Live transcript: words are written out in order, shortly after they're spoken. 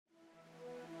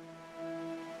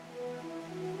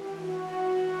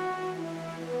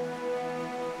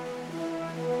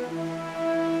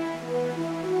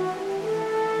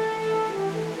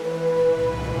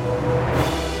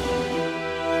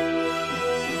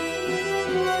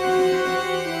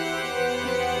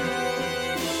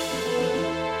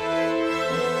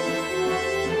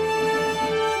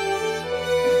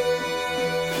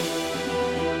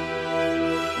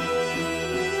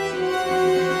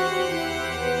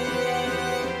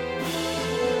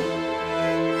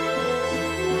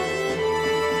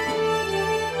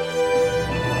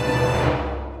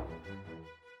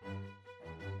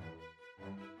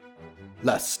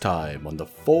Last time on the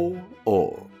Four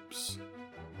Orbs.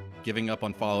 Giving up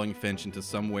on following Finch into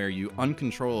somewhere you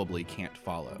uncontrollably can't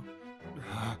follow.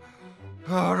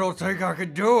 I don't think I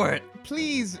can do it.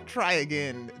 Please try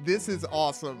again. This is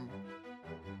awesome.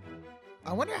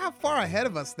 I wonder how far ahead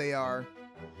of us they are.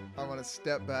 I want to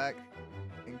step back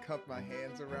and cup my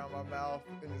hands around my mouth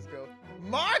and just go,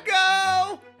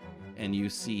 Marco! And you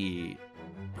see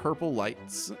purple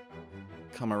lights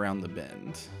come around the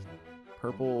bend.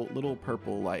 Little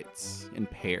purple lights in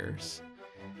pairs.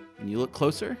 And you look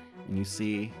closer and you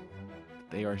see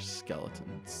they are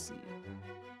skeletons.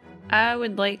 I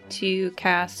would like to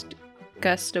cast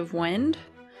Gust of Wind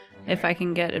if I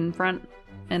can get in front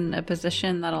in a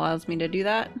position that allows me to do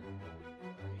that.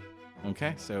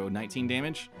 Okay, so 19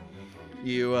 damage.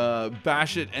 You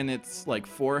bash it in its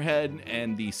forehead,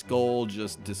 and the skull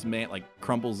just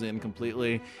crumbles in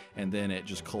completely, and then it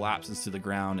just collapses to the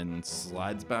ground and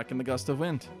slides back in the gust of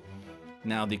wind.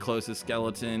 Now the closest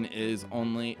skeleton is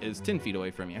 10 feet away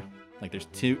from you. There's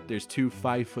two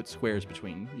 5-foot squares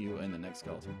between you and the next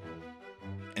skeleton.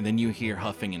 And then you hear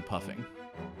huffing and puffing,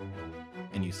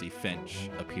 and you see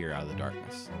Finch appear out of the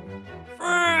darkness.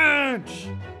 Finch!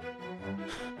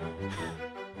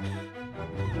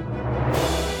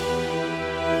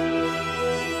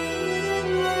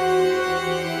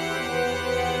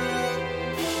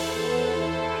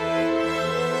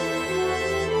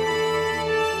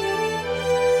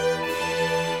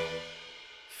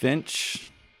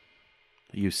 Finch,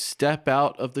 you step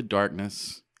out of the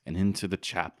darkness and into the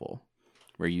chapel,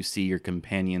 where you see your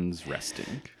companions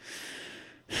resting.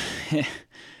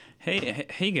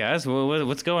 Hey guys,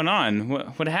 what's going on?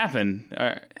 What happened?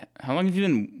 How long have you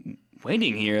been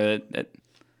waiting here?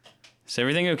 Is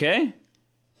everything okay?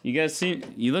 You guys are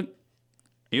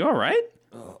you all right?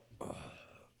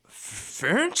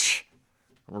 Finch?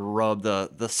 Rub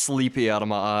the sleepy out of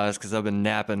my eyes because I've been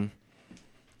napping.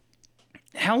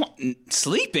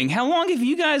 Sleeping? How long have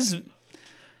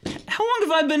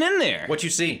I been in there? What you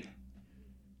see?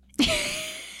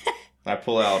 I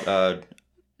pull out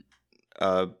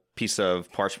a piece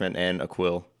of parchment and a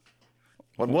quill.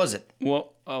 What was it?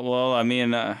 Well, I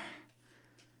mean, I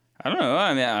don't know.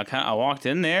 I mean, I walked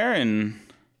in there and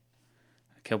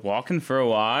I kept walking for a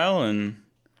while and...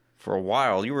 For a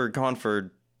while? You were gone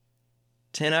for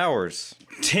 10 hours.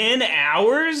 10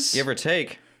 hours? Give or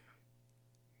take.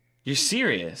 You're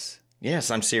serious?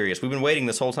 Yes, I'm serious. We've been waiting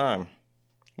this whole time.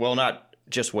 Well, not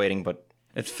just waiting, but...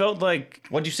 It felt like...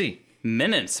 What'd you see?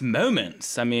 Moments.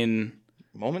 I mean...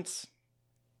 Moments?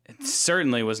 It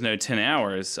certainly was no 10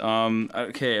 hours.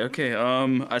 Okay.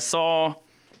 I saw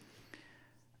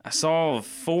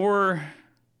 4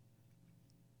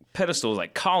 pedestals,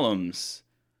 columns.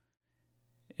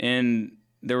 And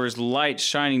there was light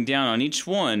shining down on each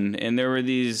one, and there were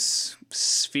these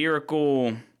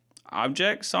spherical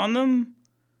objects on them.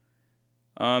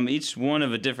 Each one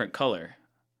of a different color.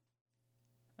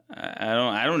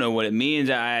 I don't know what it means.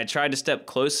 I tried to step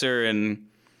closer, and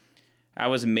I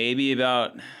was maybe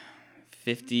about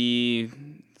 50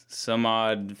 some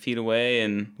odd feet away,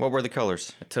 and what were the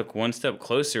colors? I took one step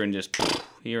closer, and just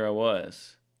here I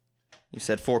was. You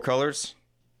said 4 colors?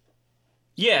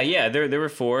 Yeah. There were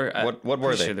 4. What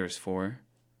were they? Sure, there was 4.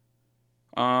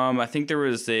 I think there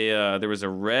was a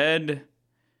red,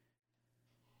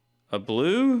 a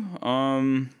blue,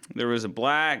 there was a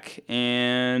black,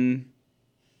 and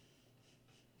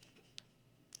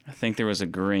I think there was a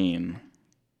green.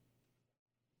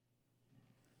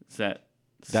 Does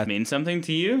that mean something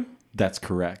to you? That's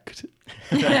correct.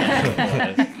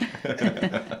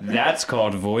 That's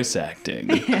called voice acting.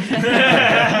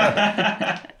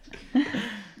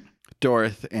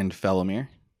 Dorth and Felomir,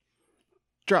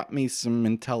 drop me some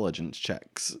intelligence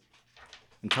checks.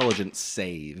 Intelligence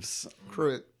saves.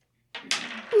 Crit.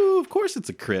 Ooh, of course it's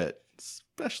a crit,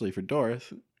 especially for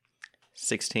Dorth.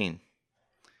 16.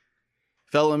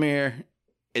 Felomir,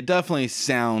 it definitely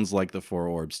sounds like the 4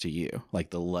 orbs to you,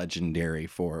 like the legendary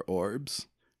 4 orbs.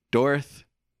 Dorth,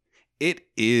 it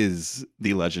is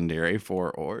the legendary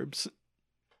 4 orbs.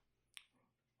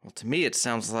 Well, to me it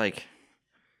sounds like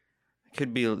it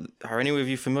could be... Are any of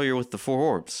you familiar with the 4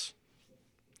 orbs?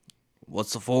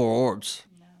 What's the 4 orbs?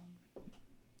 No.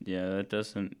 Yeah, that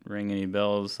doesn't ring any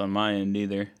bells on my end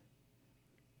either.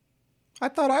 I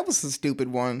thought I was the stupid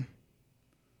one.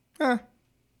 Huh.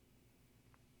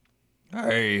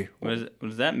 Hey. What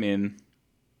does that mean?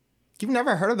 You've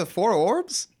never heard of the 4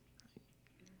 orbs?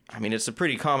 I mean, it's a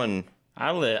pretty common...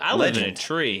 I live in a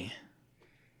tree.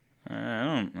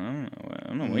 I don't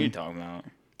know what you're talking about.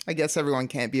 I guess everyone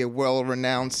can't be a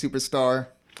world-renowned superstar.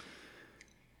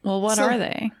 Well, what are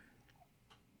they?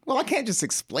 Well, I can't just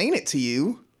explain it to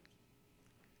you.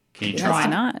 Can you It try? Why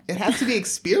not? It has to be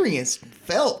experienced,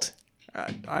 felt.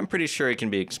 I'm pretty sure it can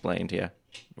be explained. Yeah.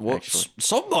 Well, Actually.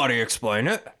 somebody explain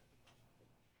it.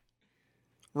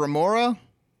 Remora?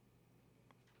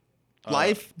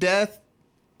 Life, death,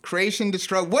 creation,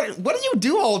 destruction. What do you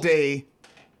do all day?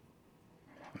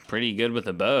 Pretty good with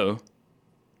a bow.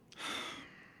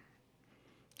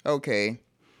 Okay.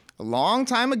 A long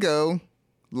time ago,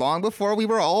 long before we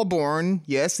were all born,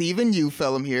 yes, even you,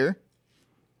 Phelim here,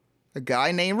 a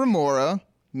guy named Remora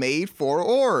made 4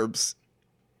 orbs.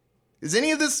 Is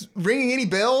any of this ringing any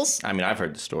bells? I mean, I've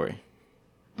heard the story.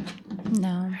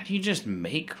 No. How do you just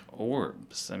make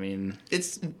orbs? I mean,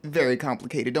 It's very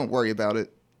complicated. Don't worry about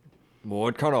it. Well,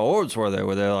 what kind of orbs were they?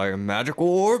 Were they like magical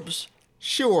orbs?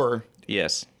 Sure.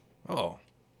 Yes. Oh.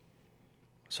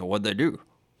 So what'd they do?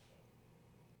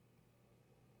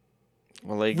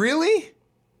 Well, like, Really?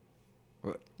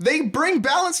 What? They bring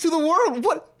balance to the world.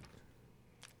 What?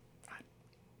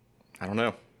 I don't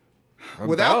know.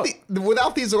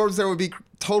 Without these orbs, there would be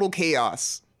total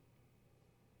chaos.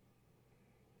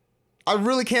 I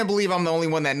really can't believe I'm the only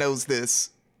one that knows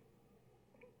this.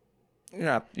 You're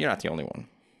not the only one.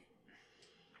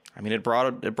 I mean, it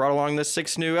brought along the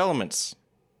 6 new elements.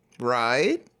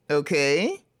 Right?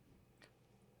 Okay.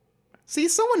 See,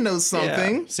 someone knows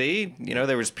something. Yeah. See,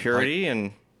 there was purity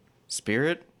and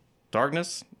spirit,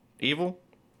 darkness, evil.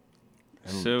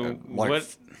 so Like what?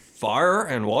 fire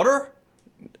and water?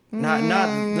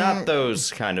 Not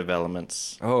those kind of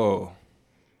elements. Oh.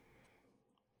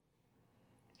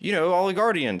 All the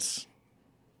guardians.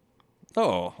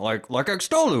 Oh, like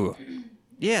Extolu.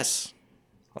 Yes.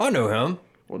 I know him.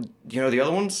 Well, the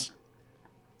other ones?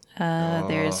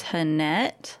 There's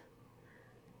Hanette.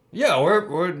 Yeah,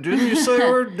 we're didn't you say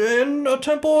we're in a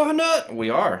temple of Hanette? We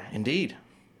are, indeed.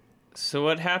 So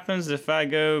what happens if I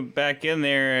go back in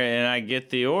there and I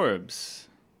get the orbs?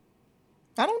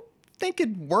 I don't think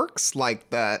it works like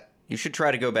that. You should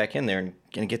try to go back in there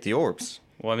and get the orbs.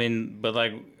 Well, I mean, but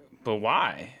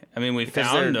why? I mean, we Because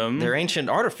found them. they're ancient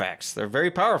artifacts. They're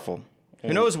very powerful.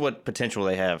 Who knows what potential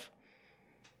they have?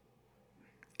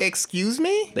 Excuse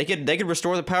me? They could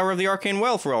restore the power of the arcane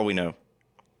well for all we know.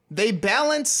 They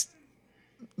balance...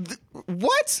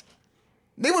 What?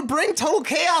 They would bring total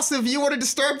chaos if you were to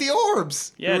disturb the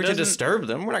orbs. Yeah, we it were to doesn't- disturb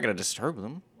them. We're not going to disturb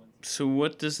them. So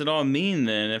what does it all mean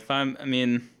then? I found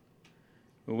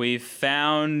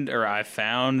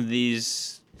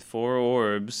these 4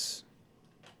 orbs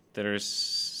that are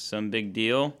some big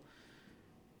deal.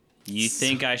 You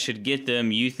think I should get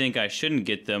them? You think I shouldn't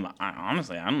get them?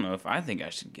 Honestly, I don't know if I think I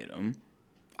should get them.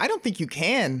 I don't think you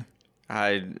can.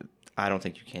 I don't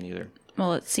think you can either.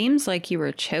 Well, it seems like you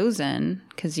were chosen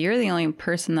because you're the only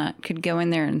person that could go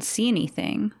in there and see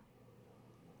anything.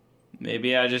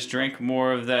 Maybe I just drank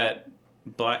more of that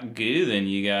black goo than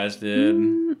you guys did.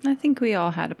 I think we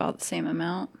all had about the same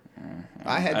amount.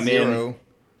 I had I mean- 0.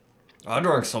 I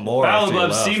drank some more. after you Balabub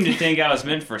left. seemed to think I was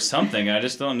meant for something. I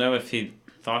just don't know if he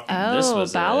thought that this Oh,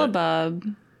 was it.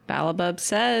 Balabub. Balabub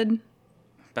said,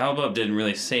 Balabub didn't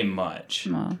really say much.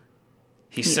 well,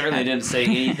 He certainly didn't say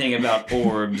anything about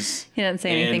orbs. he didn't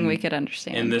say anything And- we could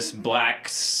understand. And this black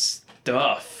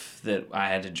stuff that I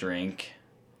had to drink.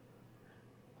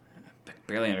 I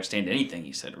barely understand anything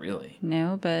he said, really.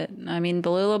 No, but I mean,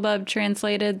 Balulabub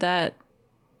translated that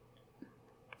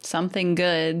something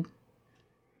good.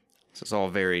 This is all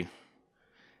very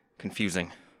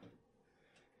confusing.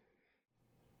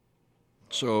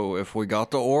 So if we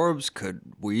got the orbs, could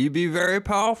we be very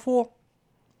powerful?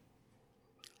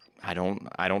 I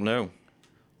don't know.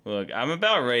 Look, I'm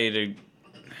about ready to,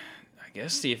 I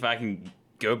guess, see if I can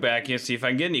go back and see if I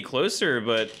can get any closer,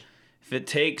 but if it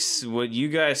takes what you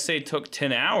guys say took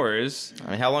 10 hours,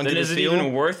 I mean, how long then did it is it feel?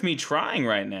 even worth me trying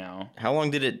right now? How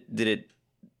long did it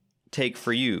take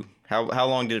for you? How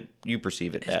long did you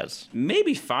perceive it as?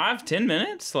 Maybe 5-10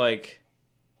 minutes? Like,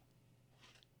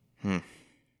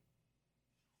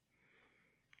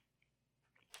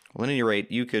 Well, at any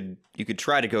rate, you could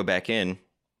try to go back in,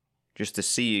 just to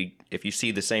see if you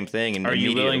see the same thing. And are you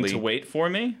willing immediately- to wait for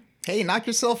me? Hey, knock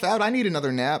yourself out. I need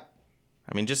another nap.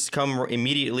 I mean, just come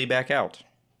immediately back out.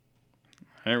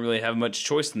 I don't really have much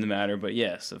choice in the matter, but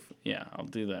yes, I'll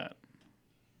do that.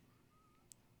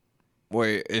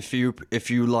 Wait, if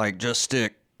you like just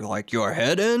stick like your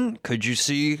head in, could you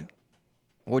see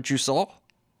what you saw?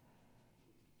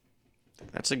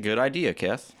 That's a good idea,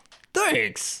 Keth.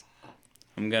 Thanks.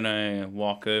 I'm gonna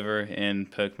walk over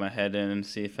and poke my head in and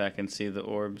see if I can see the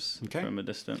orbs Okay. from a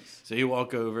distance. So you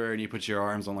walk over and you put your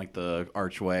arms on like the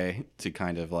archway to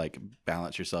kind of like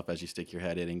balance yourself as you stick your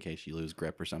head in case you lose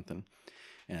grip or something.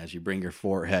 And as you bring your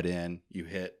forehead in, you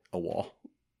hit a wall.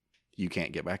 You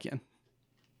can't get back in.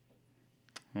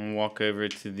 I'll walk over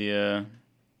to the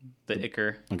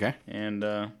Ichor Okay.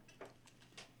 and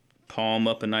palm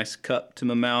up a nice cup to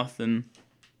my mouth and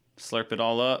slurp it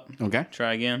all up. Okay.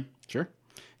 Try again. Sure.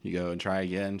 You go and try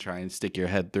again, try and stick your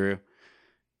head through,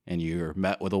 and you're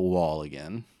met with a wall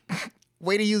again.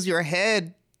 Way to use your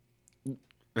head.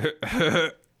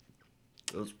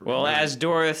 Well, as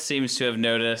Dorith seems to have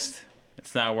noticed,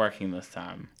 it's not working this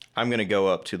time. I'm going to go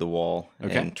up to the wall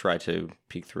Okay. and try to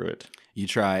peek through it. You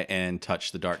try and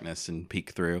touch the darkness and peek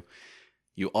through.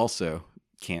 You also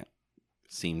can't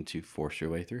seem to force your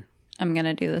way through. I'm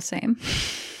gonna do the same.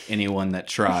 Anyone that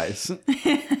tries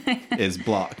is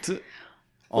blocked.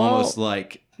 Almost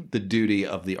like the duty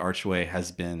of the archway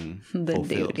has been The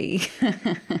fulfilled. duty.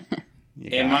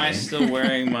 Am I still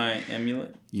wearing my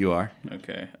amulet? You are.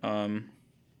 Okay.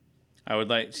 I would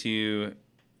like to,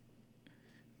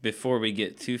 before we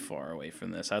get too far away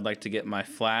from this, I'd like to get my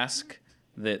flask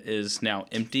that is now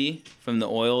empty from the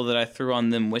oil that I threw on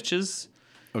them witches,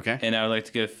 Okay. and I would like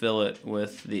to go fill it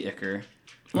with the Ichor.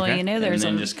 Well, Okay. you know And there's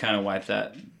then a just kind of wipe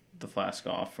the flask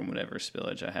off from whatever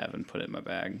spillage I have and put it in my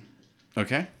bag.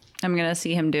 Okay. I'm gonna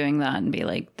see him doing that and be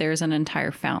like, there's an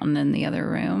entire fountain in the other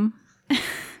room.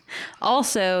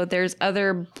 Also, there's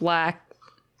other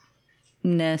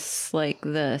blackness like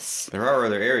this There are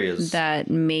other areas. that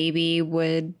maybe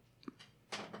would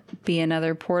be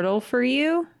another portal for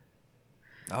you.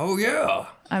 Oh yeah.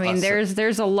 I mean,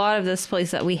 there's a lot of this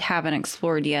place that we haven't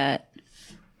explored yet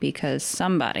because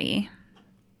somebody.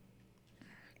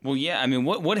 Well, yeah. I mean,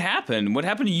 what happened? What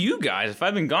happened to you guys? If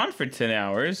I've been gone for 10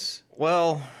 hours,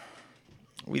 Well,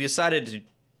 we decided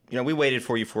to, we waited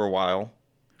for you for a while.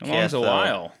 how long's a Keth,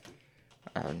 while?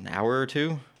 An hour or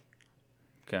two.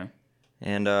 Okay.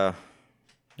 And at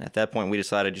that point, we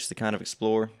decided just to kind of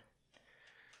explore.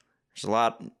 There's a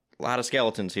lot of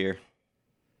skeletons here.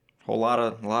 Whole lot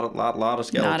of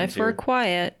skeletons Not if here. we're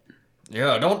quiet.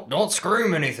 Yeah, don't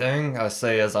scream anything, I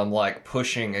say as I'm like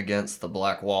pushing against the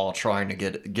black wall trying to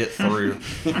get through.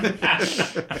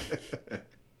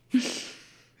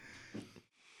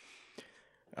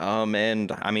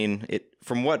 And I mean,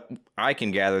 from what I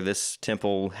can gather, this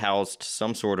temple housed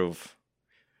some sort of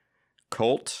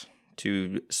cult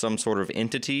to some sort of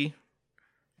entity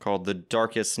called the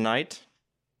Darkest Night.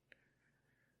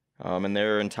 And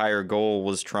their entire goal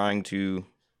was trying to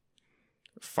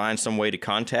find some way to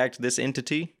contact this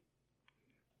entity,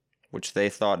 which they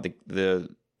thought the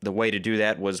way to do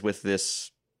that was with this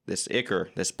ichor,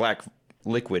 this black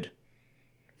liquid.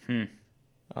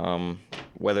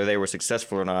 Whether they were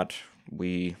successful or not,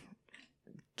 we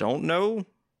don't know,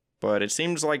 but it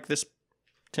seems like this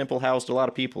temple housed a lot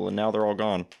of people, and now they're all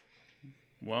gone.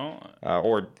 Well,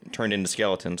 Or turned into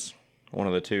skeletons. One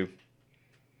of the two.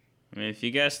 I mean, if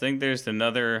you guys think there's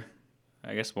another,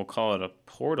 I guess we'll call it a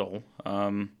portal,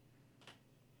 I'm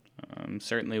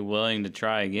certainly willing to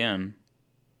try again.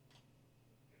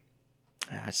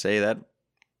 I say that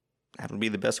would be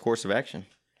the best course of action.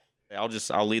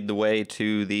 I'll lead the way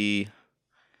to the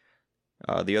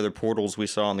other portals we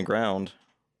saw on the ground,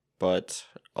 but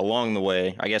along the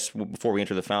way, I guess before we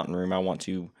enter the fountain room, I want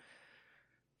to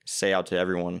say out to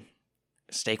everyone,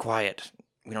 stay quiet.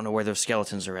 We don't know where those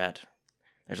skeletons are at.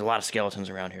 There's a lot of skeletons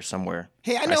around here somewhere.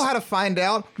 Hey, I know how to find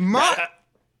out.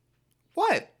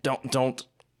 What? Don't.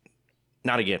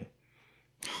 Not again.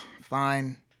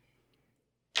 Fine.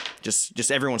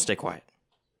 Just everyone stay quiet.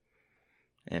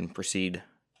 And proceed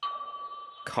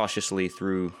cautiously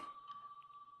through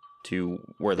to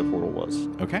where the portal was.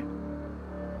 Okay.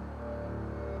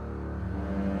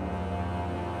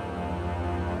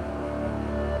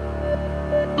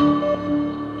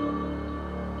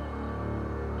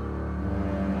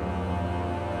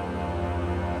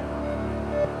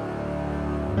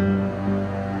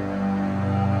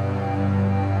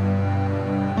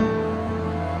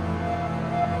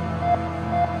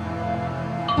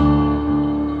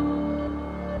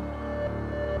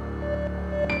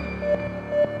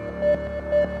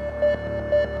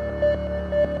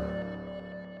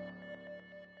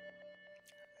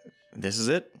 This is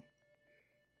it.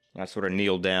 I sort of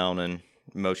kneel down and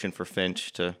motion for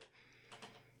Finch to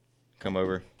come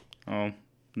over. I'll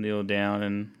kneel down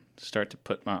and start to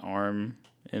put my arm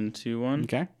into one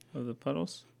Okay. of the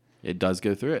puddles. It does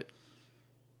go through it.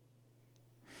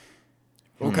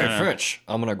 Okay, Yeah. Finch.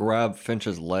 I'm gonna grab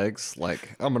Finch's legs.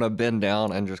 Like I'm gonna bend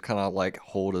down and just kind of like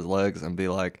hold his legs and be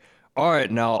like, "All right,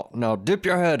 now dip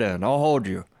your head in. I'll hold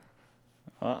you."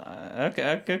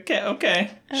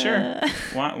 Okay, sure.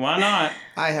 Why not?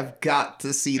 I have got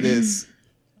to see this.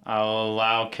 I'll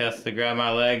allow Keth to grab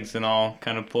my legs and I'll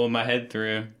kind of pull my head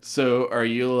through. So are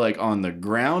you like on the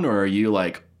ground or are you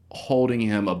like holding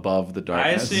him above the I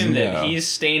darkness. assume that No. he's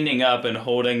standing up and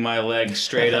holding my leg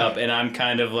straight up, and I'm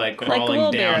kind of like crawling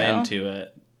down wheelbarrow. into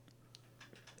it.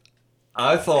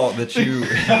 I thought that you.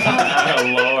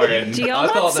 Oh, Lord. Do y'all I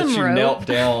want thought that some you rope? knelt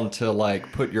down to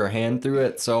like put your hand through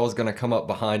it, so I was gonna come up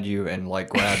behind you and like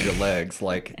grab your legs,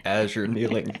 like as you're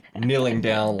kneeling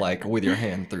down, like with your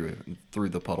hand through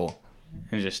the puddle.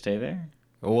 And just stay there?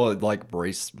 Well, like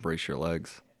brace your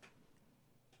legs.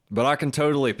 But I can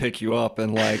totally pick you up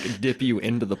and like dip you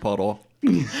into the puddle.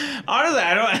 Honestly,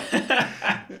 I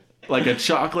don't... Like a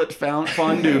chocolate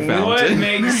fondue What fountain.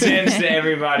 makes sense to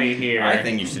everybody here? I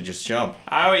think you should just jump.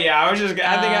 I think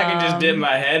I can just dip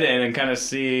my head in and kind of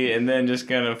see, and then just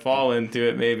kind of fall into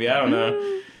it. Maybe, I don't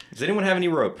know. Does anyone have any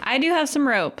rope? I do have some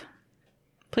rope.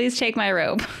 Please take my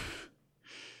rope.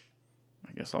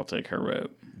 I guess I'll take her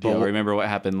rope. Do you remember what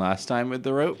happened last time with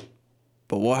the rope?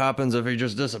 But what happens if he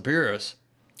just disappears?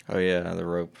 Oh yeah, the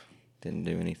rope didn't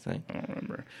do anything. I don't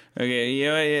remember. Okay,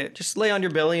 yeah, Just lay on your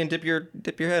belly and dip your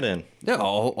head in. Yeah,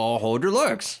 I'll hold your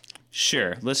legs.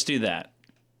 sure. Let's do that.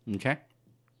 Okay.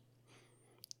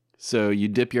 So you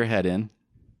dip your head in.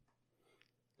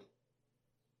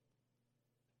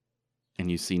 And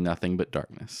you see nothing but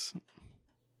darkness.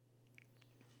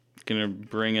 Gonna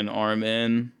bring an arm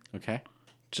in Okay.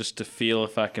 just to feel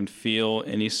if I can feel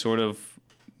any sort of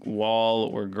wall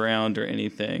or ground or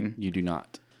anything. You do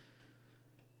not.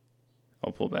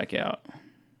 I'll pull back out.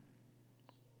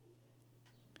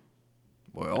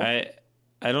 Well,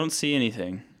 I don't see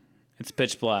anything. It's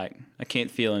pitch black. I can't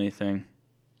feel anything.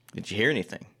 Did you hear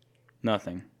anything?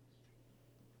 Nothing.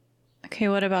 Okay,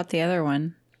 what about the other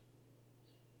one?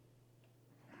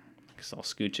 Guess I'll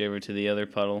scooch over to the other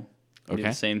puddle. Do Okay.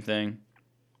 the same thing.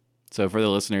 So for the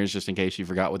listeners, just in case you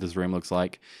forgot what this room looks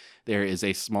like, there is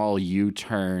a small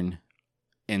U-turn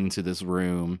into this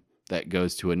room that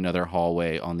goes to another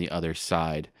hallway on the other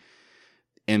side.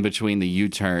 In between the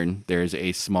U-turn, there's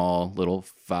a small little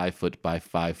 5 foot by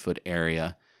 5 foot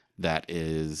area that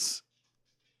is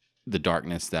the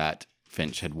darkness that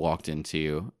Finch had walked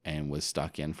into and was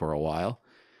stuck in for a while.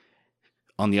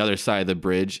 On the other side of the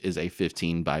bridge is a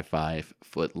 15 by 5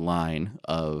 foot line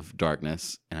of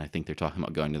darkness, and I think they're talking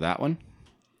about going to that one.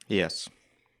 Yes.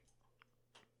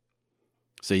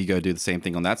 So you go do the same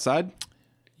thing on that side,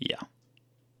 Yeah.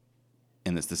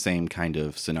 and it's the same kind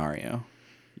of scenario.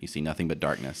 You see nothing but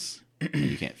darkness, and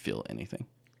you can't feel anything.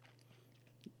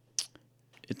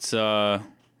 It's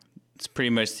pretty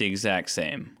much the exact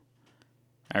same.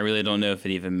 I really don't know if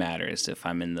it even matters if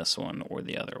I'm in this one or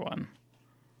the other one.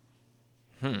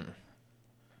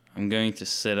 I'm going to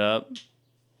sit up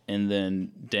and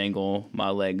then dangle my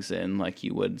legs in like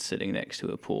you would sitting next to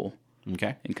a pool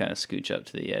Okay. and kind of scooch up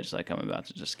to the edge like I'm about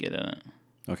to just get in it.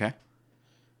 Okay.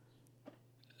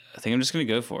 I think I'm just going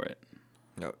to go for it.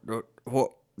 no,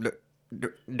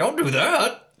 don't do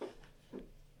that.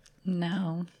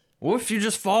 No. What if you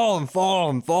just fall and fall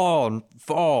and fall and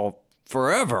fall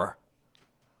forever?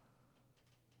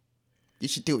 You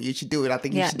should do it. You should do it. I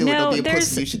think you Yeah, should do it. no, Don't be a there's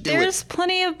pussy. You should do there's it.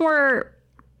 plenty of more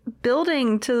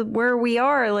building to where we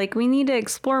are. Like, we need to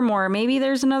explore more. Maybe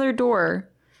there's another door.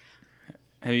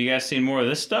 Have you guys seen more of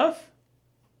this stuff?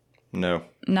 No.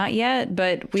 Not yet,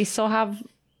 but we still have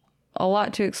a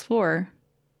lot to explore.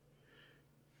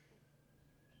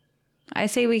 I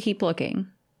say we keep looking.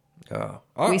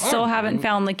 We still haven't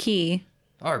found the key.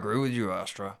 I agree with you,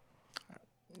 Astra.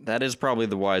 That is probably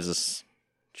the wisest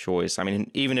choice. I mean,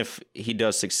 even if he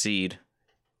does succeed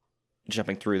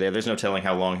jumping through there's no telling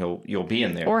how long you'll be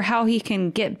in there. Or how he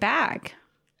can get back.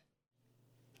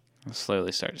 I'll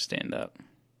slowly start to stand up.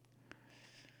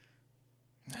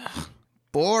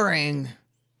 Boring.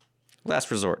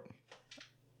 Last resort.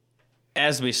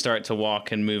 As we start to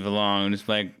walk and move along,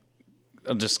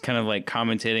 just kind of like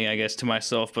commentating, I guess, to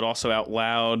myself, but also out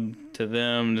loud to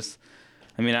them.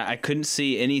 I couldn't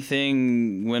see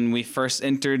anything when we first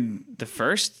entered the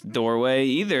first doorway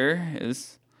either.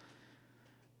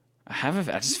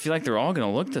 I just feel like they're all going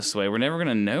to look this way. We're never going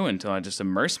to know until I just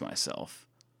immerse myself.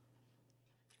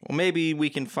 Well, maybe we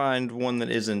can find one that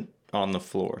isn't on the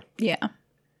floor. Yeah.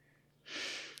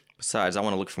 Besides, I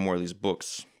want to look for more of these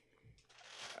books.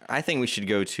 I think we should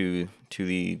go to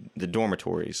the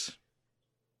dormitories.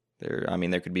 There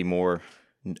could be more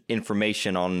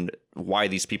information on why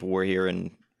these people were here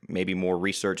and maybe more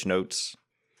research notes.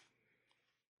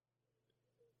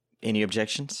 Any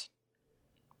objections?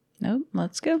 Nope,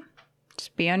 let's go.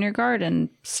 Just be on your guard and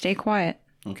stay quiet.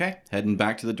 Okay. Heading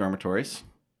back to the dormitories.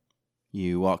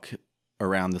 You walk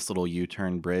around this little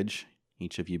U-turn bridge,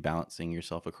 each of you balancing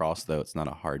yourself across, though it's not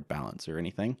a hard balance or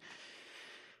anything.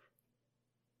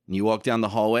 And you walk down the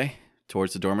hallway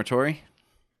towards the dormitory.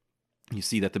 You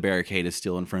see that the barricade is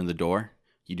still in front of the door.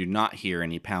 You do not hear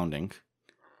any pounding.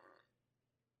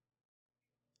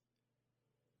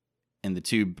 And the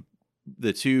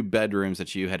two bedrooms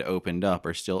that you had opened up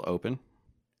are still open.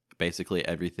 Basically,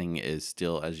 everything is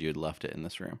still as you had left it in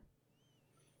this room.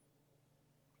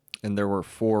 And there were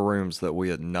 4 rooms that we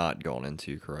had not gone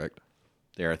into, correct?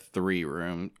 There are 4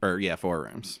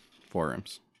 rooms. 4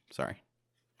 rooms. Sorry.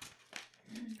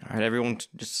 All right, everyone,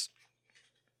 just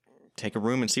take a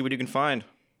room and see what you can find.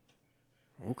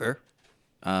 Okay.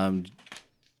 I'm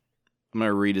going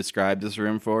to re-describe this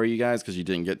room for you guys because you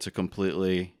didn't get to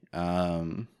completely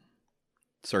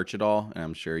search it all, and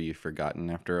I'm sure you've forgotten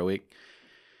after a week.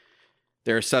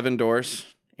 There are 7 doors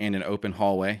and an open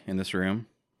hallway in this room.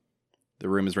 The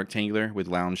room is rectangular with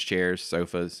lounge chairs,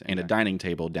 sofas, and a dining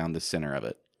table down the center of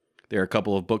it. There are a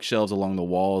couple of bookshelves along the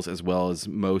walls, as well as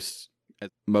most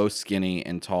skinny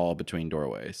and tall between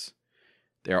doorways.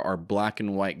 There are black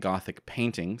and white Gothic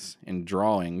paintings and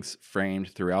drawings framed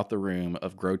throughout the room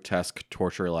of grotesque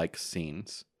torture-like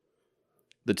scenes.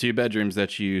 The 2 bedrooms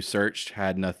that you searched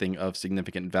had nothing of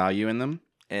significant value in them.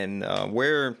 And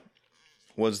where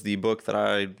was the book that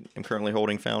I am currently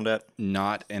holding found at?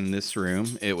 Not in this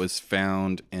room. It was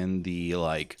found in the,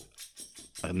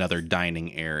 another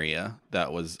dining area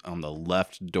that was on the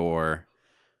left door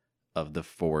of the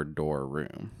 4-door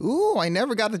room. Ooh, I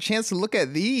never got the chance to look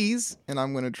at these. And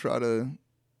I'm going to try to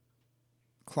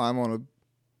climb on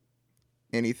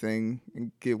anything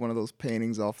and get one of those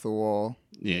paintings off the wall.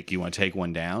 Yeah, you want to take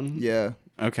one down? Yeah.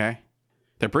 Okay.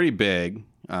 They're pretty big.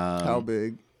 How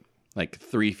big? Like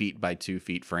 3 feet by 2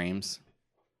 feet frames.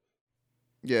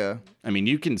 Yeah. I mean,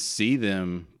 you can see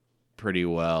them pretty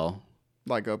well.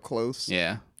 Like up close?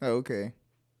 Yeah. Oh, okay.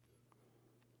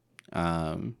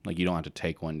 You don't have to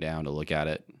take one down to look at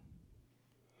it.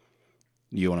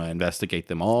 You want to investigate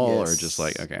them all, Yes. or just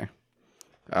okay.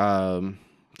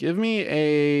 Give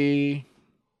me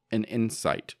an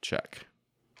insight check.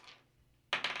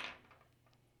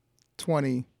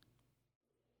 20.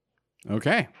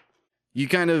 Okay. You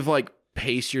kind of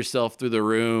pace yourself through the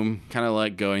room, kind of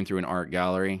like going through an art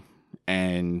gallery,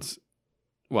 and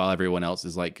while everyone else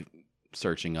is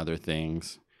searching other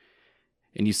things.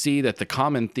 And you see that the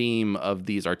common theme of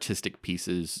these artistic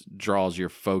pieces draws your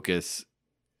focus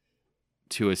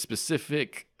to a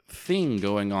specific thing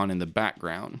going on in the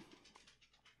background.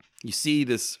 You see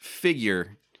this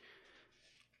figure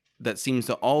that seems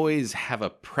to always have a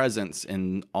presence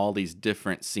in all these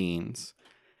different scenes.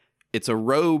 It's a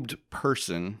robed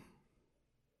person,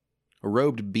 a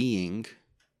robed being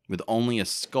with only a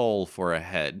skull for a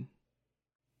head.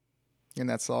 And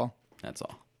that's all? That's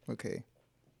all. Okay.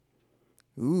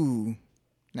 Ooh.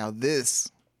 Now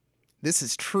this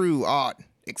is true art.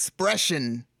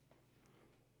 Expression.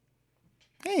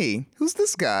 Hey, who's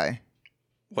this guy?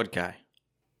 What guy?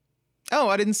 Oh,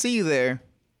 I didn't see you there.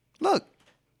 Look.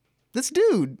 This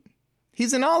dude.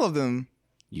 He's in all of them.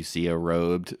 You see a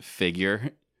robed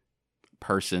figure,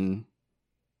 person,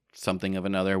 something of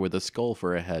another with a skull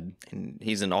for a head. And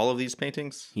he's in all of these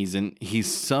paintings? He's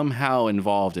somehow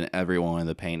involved in every one of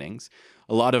the paintings.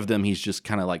 A lot of them he's just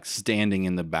kind of standing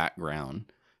in the background.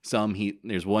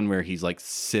 There's one where he's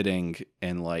sitting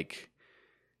in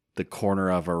the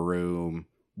corner of a room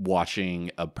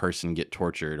watching a person get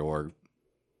tortured or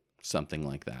something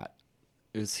like that.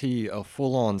 Is he a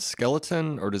full-on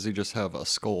skeleton, or does he just have a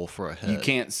skull for a head? You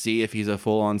can't see if he's a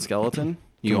full-on skeleton.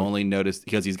 You only notice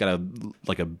because he's got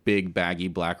a big baggy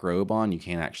black robe on. You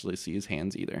can't actually see his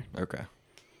hands either. Okay.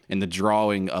 And the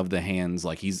drawing of the hands,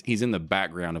 he's in the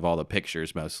background of all the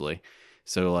pictures mostly.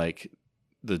 So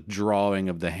the drawing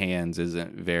of the hands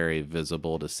isn't very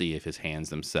visible to see if his hands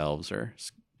themselves are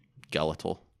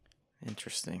skeletal.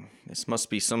 Interesting. This must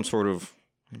be some sort of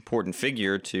important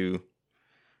figure to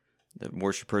the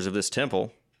worshippers of this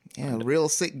temple. Yeah, a real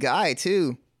sick guy,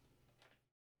 too.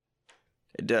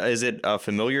 Is it a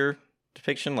familiar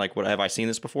depiction? What have I seen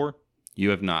this before?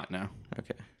 You have not, no.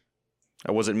 Okay.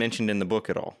 Was it mentioned in the book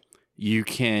at all? You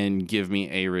can give me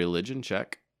a religion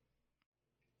check.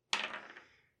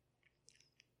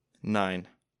 9.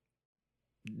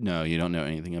 No, you don't know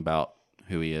anything about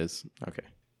who he is. Okay.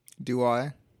 Do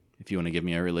I? If you want to give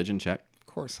me a religion check. Of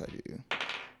course I do.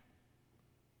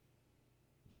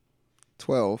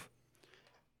 12.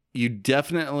 You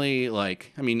definitely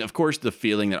of course the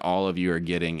feeling that all of you are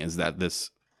getting is that this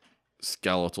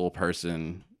skeletal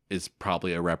person is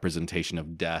probably a representation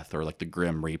of death or the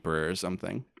Grim Reaper or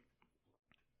something.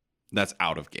 That's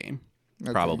out of game.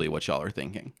 Okay. Probably what y'all are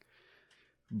thinking.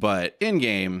 But in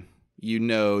game, you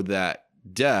know that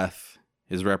death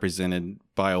is represented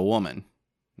by a woman,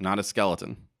 not a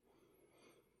skeleton.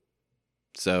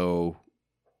 So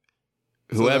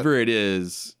Whoever it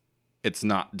is, it's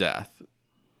not death.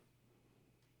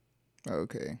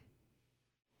 Okay.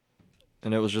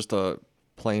 And it was just a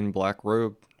plain black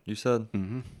robe, you said?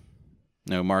 Mm-hmm.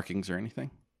 No markings or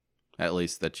anything. At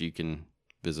least that you can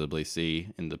visibly see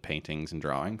in the paintings and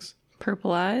drawings.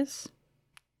 Purple eyes.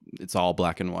 It's all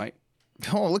black and white.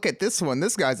 Oh, look at this one.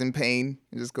 This guy's in pain.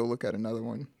 And just go look at another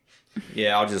one.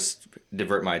 Yeah, I'll just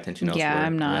divert my attention elsewhere. Yeah,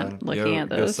 I'm not looking at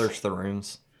Go those. search the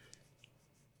rooms.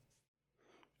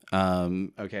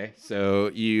 Okay,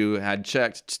 so you had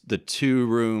checked the 2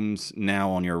 rooms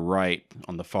now on your right,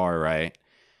 on the far right.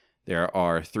 There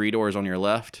are 3 doors on your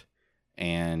left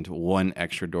and 1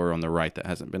 extra door on the right that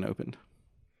hasn't been opened.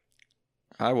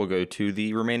 I will go to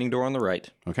the remaining door on the right.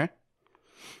 Okay.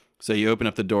 So you open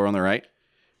up the door on the right.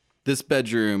 This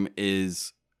bedroom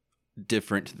is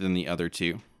different than the other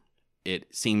 2.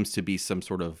 It seems to be some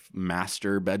sort of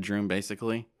master bedroom,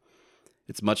 basically.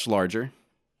 It's much larger.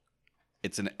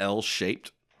 It's an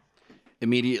L-shaped.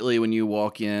 Immediately when you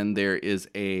walk in, there is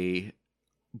a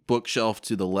bookshelf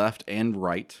to the left and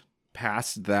right.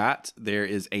 Past that, there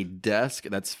is a desk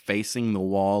that's facing the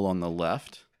wall on the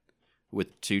left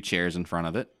with 2 chairs in front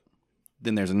of it.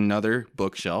 Then there's another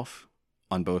bookshelf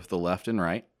on both the left and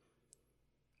right.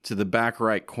 To the back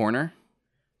right corner,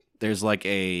 there's like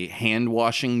a hand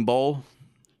washing bowl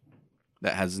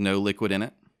that has no liquid in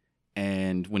it.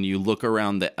 And when you look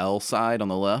around the L side on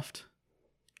the left,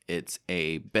 it's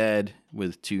a bed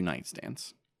with 2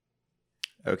 nightstands.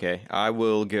 Okay, I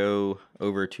will go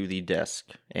over to the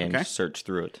desk and search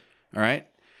through it. All right.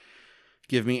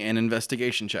 Give me an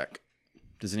investigation check.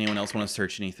 Does anyone else want to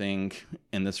search anything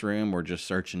in this room or just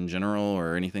search in general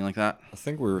or anything like that? I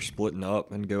think we were splitting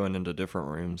up and going into different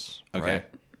rooms. Okay. Right?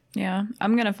 Yeah,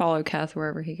 I'm going to follow Keth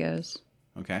wherever he goes.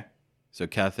 Okay. So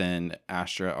Keth and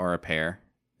Astra are a pair.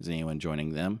 Is anyone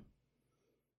joining them?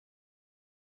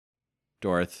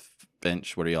 Dorth,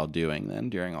 Finch, what are y'all doing then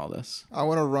during all this? I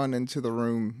want to run into the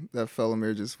room that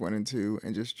Felomir just went into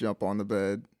and just jump on the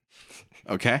bed.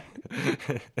 Okay.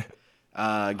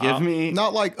 Give me...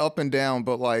 Not like up and down,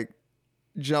 but like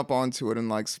jump onto it and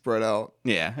like spread out.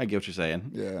 Yeah, I get what you're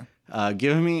saying. Yeah.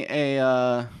 Give me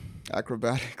a...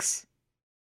 Acrobatics.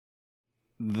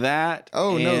 That.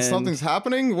 Oh no, something's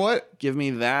happening? What? Give me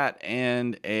that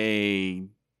and a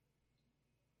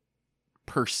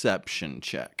perception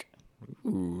check.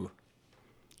 Ooh.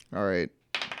 All right.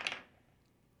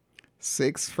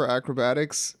 6 for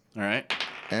acrobatics All right.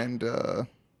 and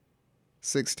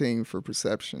 16 for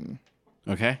perception.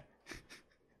 Okay.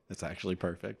 That's actually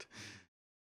perfect.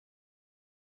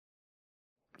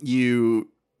 You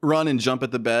run and jump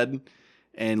at the bed,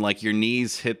 and like your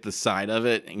knees hit the side of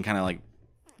it and kind of like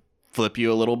flip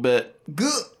you a little bit.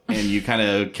 Good. And you kind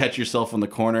of catch yourself in the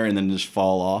corner and then just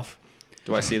fall off.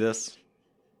 Do I see this?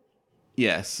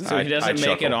 Yes. So he doesn't I make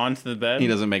it chuckle. onto the bed? He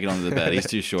doesn't make it onto the bed. He's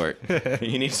too short.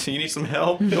 you need some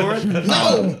help, Doran?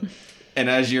 No. And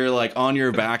as you're like on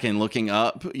your back and looking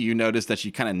up, you notice that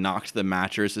you kind of knocked the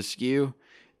mattress askew,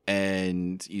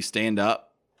 and you stand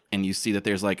up and you see that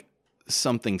there's like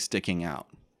something sticking out.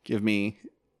 Give me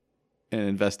an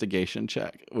investigation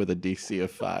check with a DC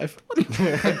of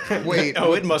 5. Wait.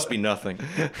 Oh, it must be nothing.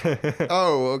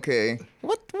 Oh, okay.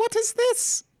 What is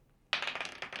this?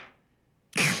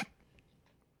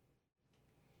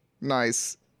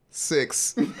 Nice.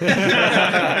 6.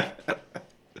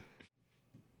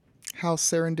 How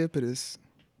serendipitous.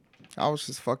 I was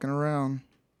just fucking around.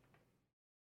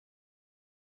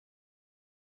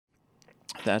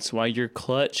 That's why you're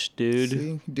clutch, dude.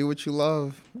 See? Do what you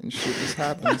love and shit just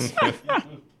happens.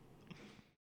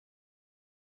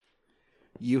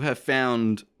 You have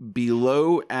found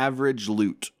below average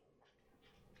loot.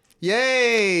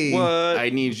 Yay! What? I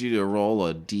need you to roll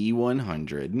a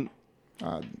D100.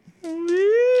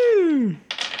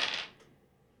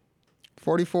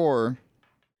 44.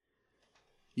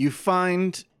 You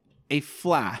find a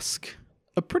flask,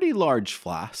 a pretty large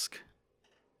flask.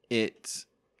 It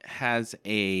has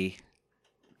a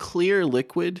clear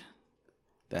liquid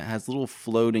that has little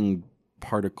floating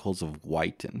particles of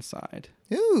white inside.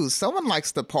 Ooh, someone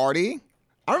likes to party.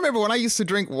 I remember when I used to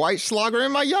drink white Schlager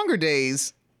in my younger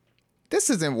days. This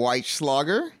isn't white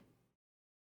Schlager.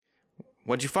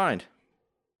 What'd you find?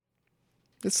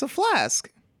 It's a flask.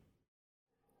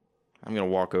 I'm gonna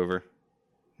walk over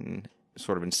and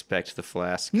sort of inspect the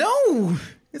flask. No,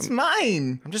 it's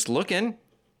mine. I'm just looking.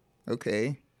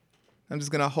 Okay. I'm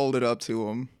just gonna hold it up to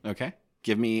him. Okay.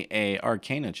 Give me a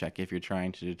Arcana check if you're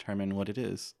trying to determine what it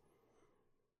is.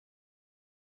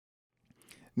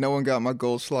 No one got my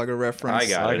Goldschlager reference. I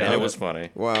got it, and it was funny.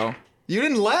 Wow. You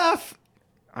didn't laugh.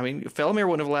 I mean, Felomir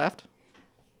wouldn't have laughed.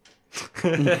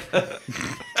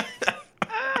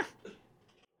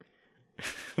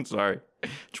 Sorry.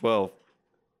 12.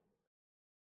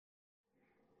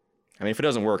 I mean, if it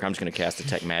doesn't work, I'm just going to cast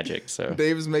Detect Magic, so.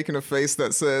 Dave is making a face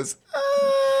that says,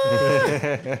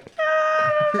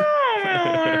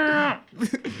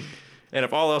 And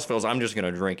if all else fails, I'm just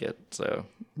going to drink it, so.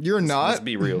 "You're not." Let's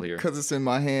be real here. Because it's in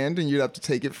my hand and you'd have to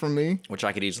take it from me. Which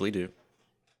I could easily do.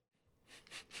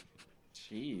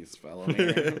 Jeez,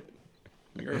 Felomir.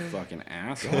 You're a fucking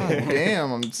asshole. God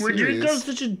damn, I'm serious.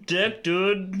 such a dick,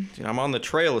 dude? Dude, I'm on the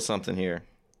trail of something here.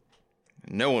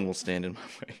 No one will stand in my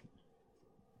way.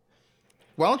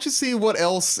 Why don't you see what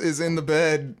else is in the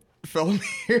bed, Felomir?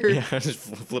 Yeah, I just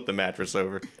flip the mattress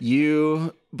over.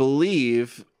 You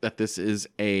believe that this is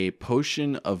a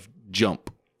potion of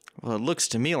jump. Well, it looks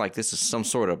to me like this is some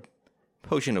sort of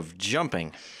potion of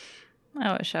jumping.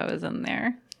 I wish I was in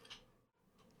there.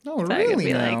 Oh, So I could really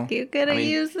be now? like, you could have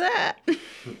used that.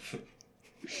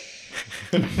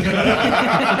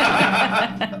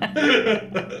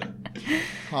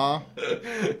 Huh?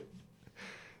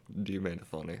 You made it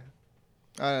funny.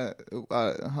 Huh?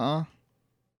 Huh?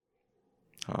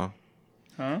 Huh?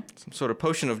 Some sort of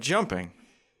potion of jumping.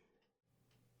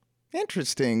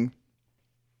 Interesting.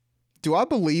 Do I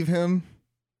believe him?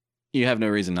 You have no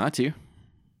reason not to.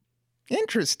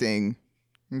 Interesting.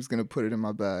 I'm just gonna put it in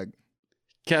my bag.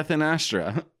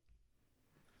 Cathanastra.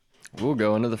 We'll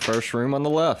go into the first room on the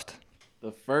left.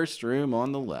 The first room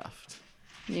on the left.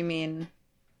 You mean,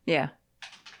 yeah,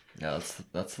 Yeah,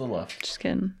 that's the left. just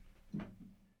kidding.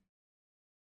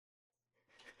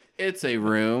 It's a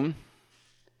room.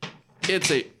 Did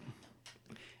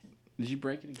you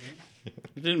break it again?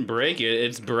 You didn't break it.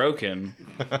 It's broken.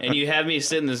 And you have me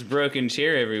sit in this broken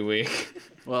chair every week.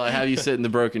 Well, I have you sit in the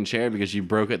broken chair because you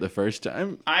broke it the first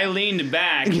time. I leaned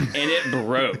back and it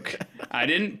broke. I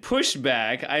didn't push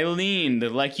back. I leaned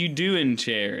like you do in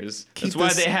chairs. That's why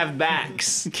this- they have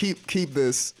backs. Keep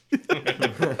this.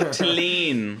 To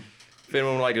lean. If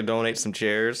anyone would like to donate some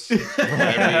chairs,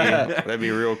 that'd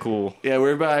be real cool. Yeah,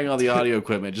 we're buying all the audio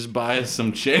equipment. Just buy us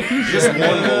some chairs. Just one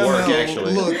will work, No,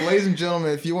 actually. Look, ladies and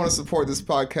gentlemen, if you want to support this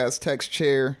podcast, text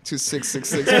chair to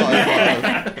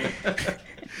 66655.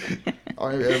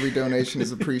 Every donation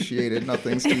is appreciated.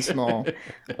 Nothing's too small.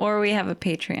 Or we have a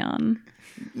Patreon.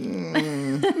 I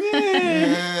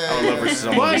would love for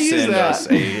someone Why to use send that? us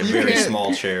a very can't-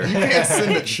 small chair. You can't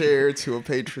send a chair to a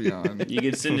Patreon. You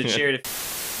could send a chair to.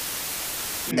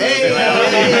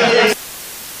 Hey!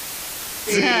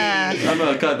 I'm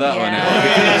gonna cut that one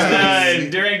Yeah. out.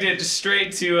 Just direct it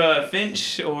straight to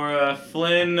Finch or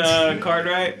Flynn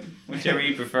Cartwright, whichever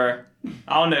you prefer.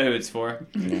 I'll know who it's for.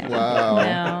 Yeah.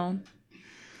 Wow. No.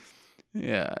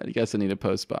 Yeah, I guess I need a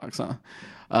post box, huh?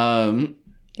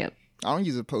 Yep. I don't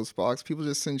use a post box. People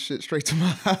just send shit straight to my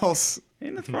house.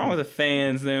 Ain't nothing wrong with the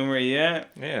fans knowing where you at.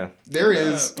 Yeah. There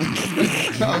is.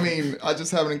 I mean, I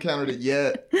just haven't encountered it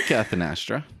yet.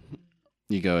 Cathanastra.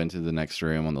 You go into the next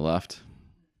room on the left.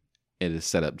 It is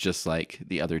set up just like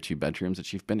the other two bedrooms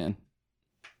that you've been in.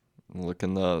 Look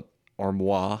in the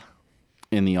armoire.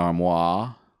 In the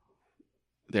armoire,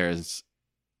 there's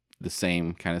the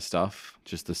same kind of stuff,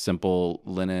 just the simple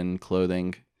linen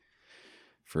clothing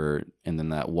and then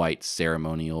that white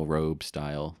ceremonial robe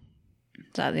style. Is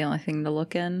that the only thing to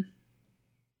look in?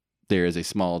 There is a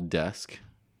small desk.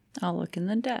 I'll look in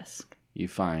the desk. You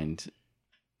find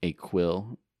a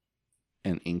quill,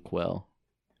 an inkwell,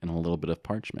 and a little bit of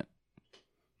parchment,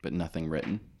 but nothing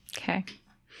written. Okay.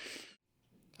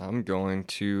 I'm going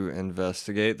to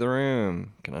investigate the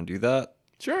room. Can I do that?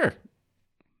 Sure.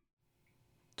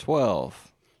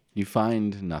 12. You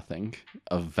find nothing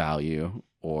of value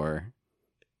or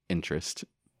interest.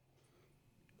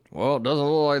 Well, it doesn't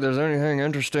look like there's anything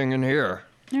interesting in here.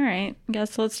 All right.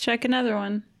 Guess let's check another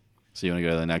one. So you want to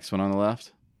go to the next one on the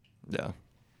left? Yeah.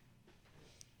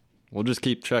 We'll just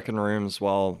keep checking rooms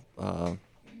while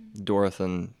Dorothy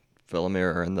and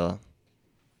Felomir are in the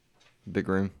big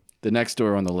room. The next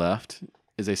door on the left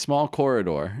is a small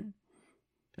corridor.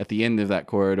 At the end of that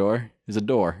corridor is a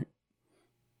door.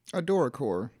 A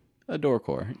Doracore. A door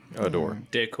core. A door.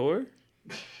 Decor?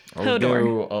 I'll Hodor.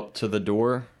 go up to the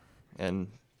door and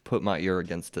put my ear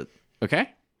against it. Okay?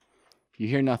 You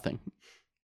hear nothing.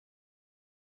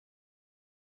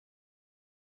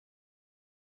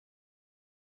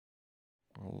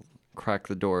 I'll crack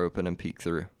the door open and peek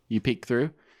through. You peek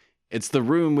through. It's the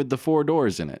room with the 4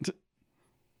 doors in it.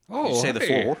 Oh, Did you say the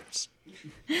 4 horses?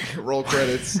 Roll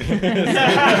credits. Thanks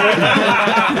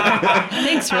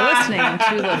for listening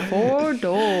to the 4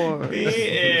 Doors.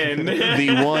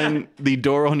 The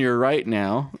door on your right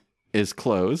now is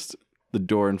closed. The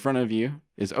door in front of you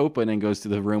is open and goes to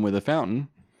the room with a fountain.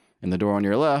 And the door on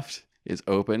your left is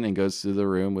open and goes to the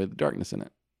room with darkness in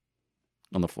it.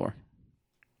 on the floor.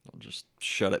 I'll just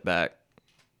shut it back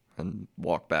and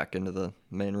walk back into the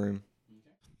main room.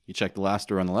 You check the last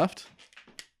door on the left.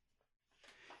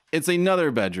 It's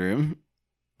another bedroom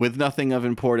with nothing of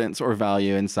importance or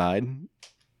value inside.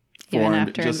 Even Formed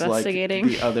after just investigating.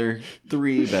 like the other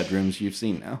 3 bedrooms you've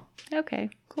seen now. Okay,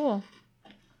 cool.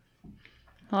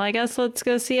 Well, I guess let's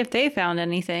go see if they found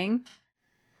anything.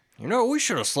 You know, we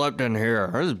should have slept in here.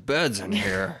 There's beds in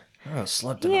here. I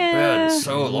slept in a Yeah. bed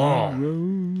so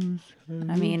long.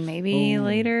 I mean, maybe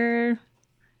later,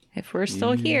 if we're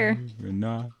still here.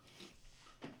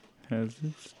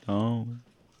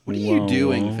 What are you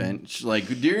doing, Finch? Like,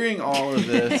 during all of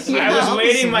this... I was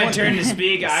waiting my turn to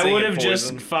speak. I Singing would have poison.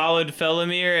 just followed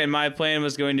Felomir, and my plan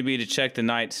was going to be to check the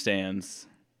nightstands.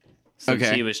 Since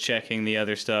Okay. he was checking the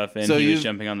other stuff, and So he was you've-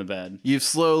 jumping on the bed. You've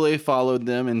slowly followed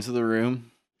them into the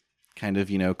room, kind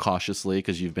of, cautiously,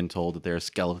 because you've been told that there are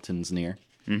skeletons near.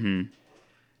 Mm-hmm.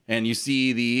 And you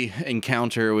see the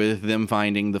encounter with them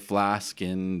finding the flask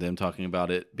and them talking about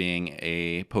it being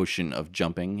a potion of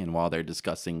jumping. And while they're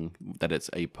discussing that it's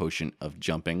a potion of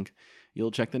jumping,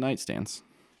 you'll check the nightstands.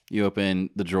 You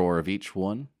open the drawer of each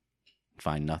one,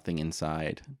 find nothing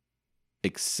inside,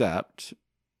 except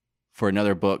for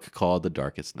another book called The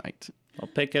Darkest Night. I'll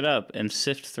pick it up and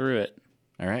sift through it.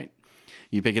 All right.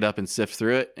 You pick it up and sift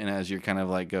through it. And as you're kind of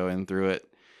like going through it,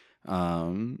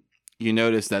 you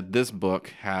notice that this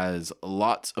book has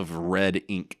lots of red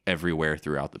ink everywhere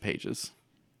throughout the pages.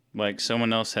 Like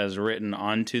someone else has written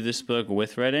onto this book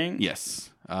with red ink? Yes.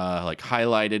 Like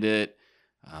highlighted it,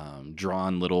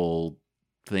 drawn little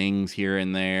things here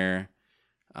and there,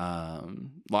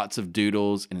 lots of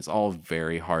doodles, and it's all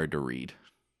very hard to read.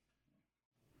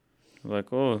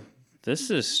 Like, oh,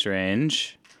 this is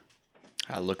strange.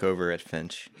 I look over at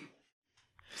Finch.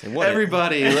 Say, what?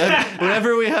 Everybody,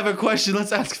 whenever we have a question,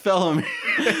 let's ask Felomir.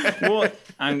 Well,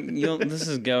 this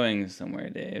is going somewhere,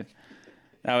 Dave.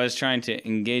 I was trying to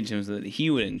engage him so that he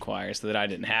would inquire, so that I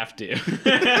didn't have to.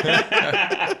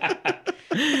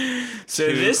 So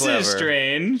Too this clever. is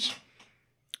strange.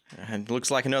 It looks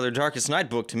like another Darkest Night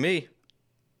book to me.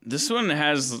 This one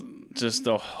has just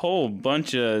a whole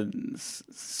bunch of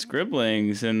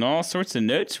scribblings and all sorts of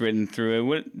notes written through it.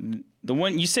 What the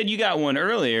one you said you got one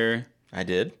earlier? I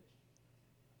did.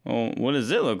 Well, what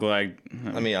does it look like?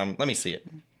 Let me see it.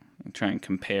 I'm trying to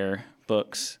compare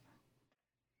books.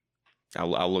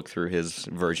 I'll look through his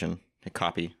version, a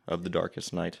copy of The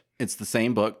Darkest Night. It's the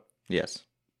same book, Yes.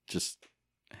 just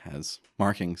has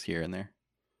markings here and there.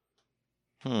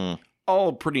 Hmm.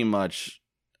 All pretty much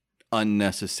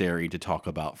unnecessary to talk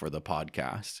about for the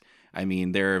podcast. I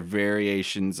mean, there are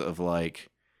variations of like,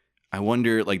 I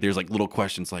wonder, like, there's like little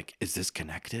questions like, is this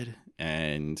connected?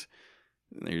 And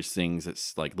there's things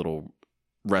that's like little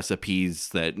recipes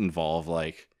that involve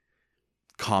like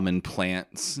common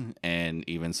plants and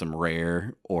even some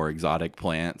rare or exotic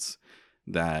plants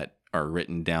that are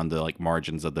written down to like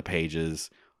margins of the pages.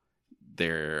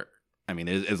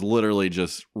 It's literally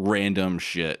just random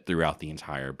shit throughout the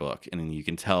entire book. And then you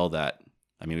can tell that,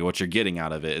 what you're getting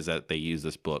out of it is that they use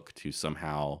this book to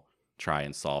somehow try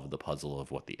and solve the puzzle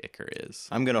of what the Ichor is.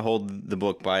 I'm going to hold the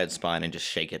book by its spine and just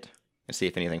shake it and see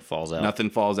if anything falls out. Nothing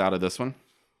falls out of this one.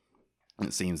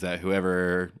 It seems that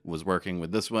whoever was working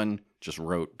with this one just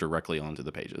wrote directly onto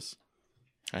the pages.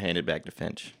 I hand it back to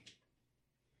Finch.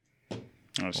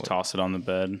 I'll just toss it on the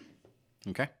bed.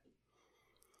 Okay.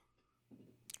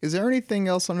 Is there anything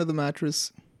else under the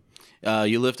mattress?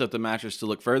 You lift up the mattress to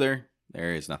look further.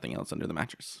 There is nothing else under the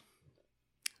mattress.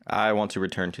 I want to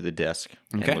return to the desk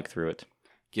Okay. and look through it.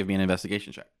 Give me an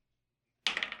investigation check.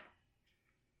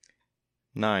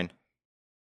 9.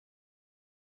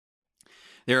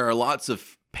 There are lots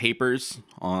of papers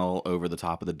all over the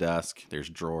top of the desk. There's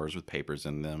drawers with papers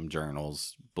in them,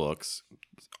 journals, books,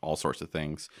 all sorts of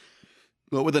things.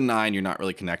 But with a 9, you're not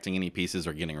really connecting any pieces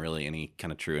or getting really any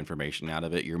kind of true information out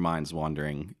of it. Your mind's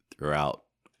wandering throughout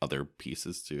other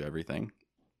pieces to everything.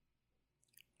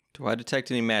 Do I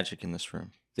detect any magic in this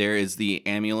room? There is the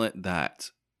amulet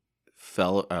that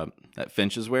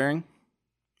Finch is wearing.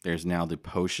 There's now the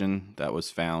potion that was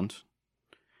found.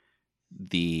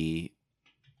 The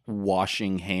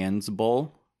washing hands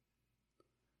bowl.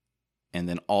 And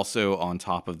then also on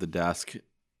top of the desk,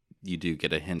 you do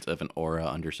get a hint of an aura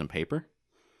under some paper.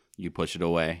 You push it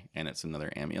away, and it's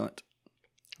another amulet.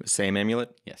 The same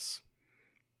amulet? Yes.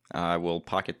 I will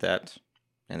pocket that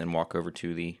and then walk over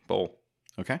to the bowl.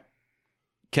 Okay.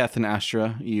 Keth and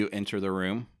Astra, you enter the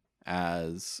room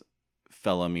as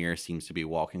Felomir seems to be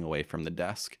walking away from the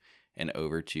desk and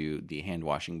over to the hand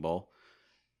washing bowl.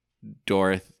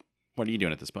 Dorith, what are you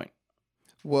doing at this point?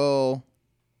 Well,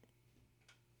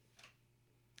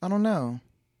 I don't know.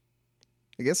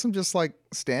 I guess I'm just like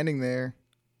standing there.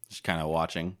 Just kind of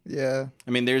watching. Yeah.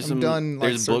 I mean, there's I'm done, like,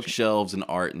 there's searching. bookshelves and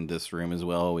art in this room as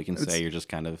well. We can It's- say you're just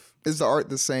kind of, Is the art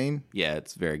the same? yeah,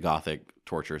 it's very gothic,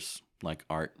 torturous like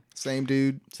art. Same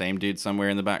dude? Same dude somewhere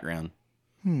in the background,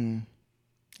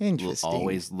 Interesting.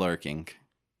 always lurking.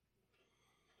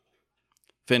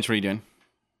 Finch, what are you doing?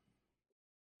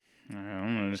 I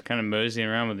don't know, just kind of moseying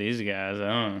around with these guys. I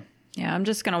don't know. Yeah, I'm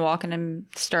just gonna walk in and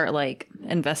start like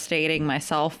investigating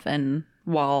myself, and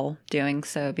while doing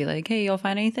so, be like, "Hey, y'all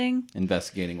find anything?"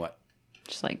 Investigating what?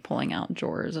 Just like pulling out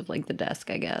drawers of like the desk,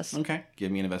 I guess. Okay,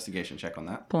 give me an investigation check on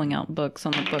that. Pulling out books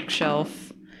on the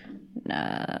bookshelf.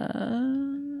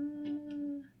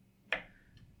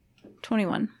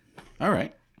 21. All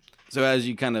right. So as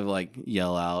you kind of like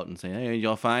yell out and say, "Hey,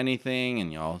 y'all find anything?"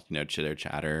 and y'all, chitter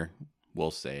chatter,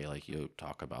 we'll say like you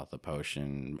talk about the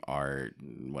potion, art,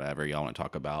 whatever y'all want to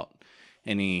talk about,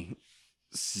 any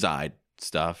side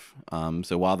stuff.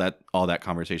 So while all that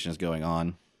conversation is going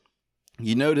on,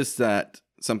 you notice that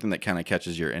something that kind of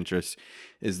catches your interest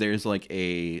is there's like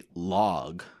a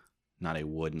log, not a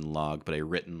wooden log, but a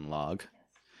written log.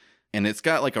 And it's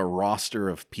got like a roster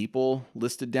of people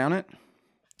listed down it.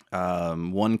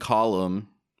 One column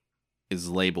is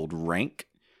labeled rank,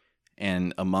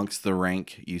 and amongst the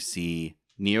rank you see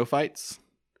neophytes,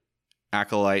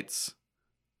 acolytes,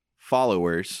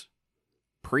 followers,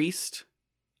 priest,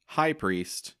 high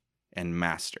priest, and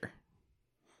master.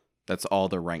 That's all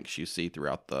the ranks you see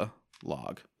throughout the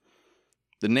log.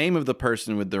 The name of the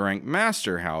person with the rank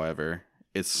master, however,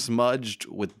 is smudged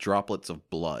with droplets of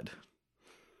blood.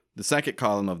 The second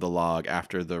column of the log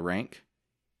after the rank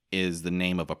is the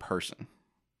name of a person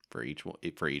for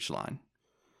each line.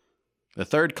 The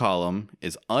third column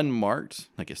is unmarked,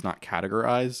 like it's not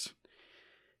categorized,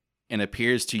 and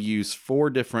appears to use 4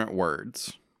 different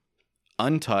words: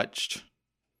 untouched,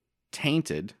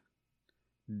 tainted,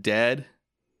 dead,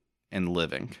 and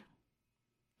living.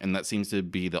 And that seems to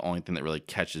be the only thing that really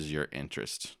catches your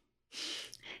interest.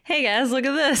 Hey guys, look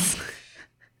at this.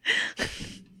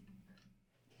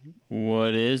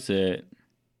 What is it?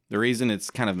 The reason it's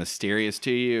kind of mysterious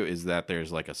to you is that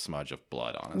there's like a smudge of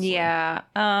blood on it. Yeah.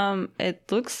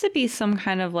 It looks to be some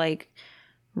kind of like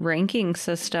ranking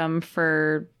system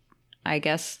for, I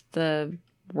guess, the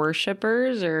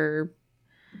worshippers or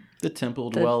The temple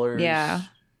the- dwellers. Yeah.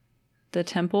 The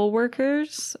temple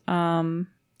workers. Ew,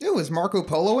 is Marco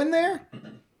Polo in there?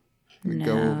 Let me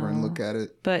go over and No. look at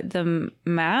it. But the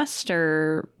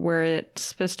master, where it's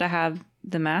supposed to have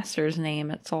the master's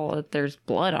name, it's all there's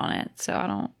blood on it. So I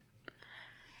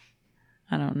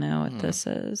don't know what this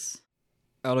is.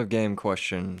 Out of game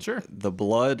question. Sure. The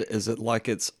blood, is it like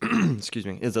it's excuse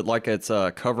me, is it like it's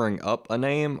covering up a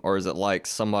name, or is it like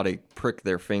somebody pricked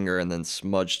their finger and then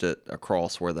smudged it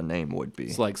across where the name would be?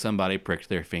 It's like somebody pricked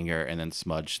their finger and then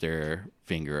smudged their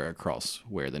finger across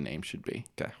where the name should be.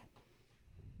 Okay.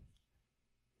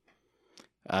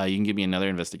 You can give me another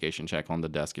investigation check on the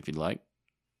desk if you'd like.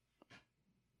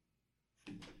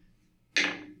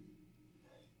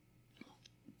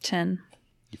 Ten.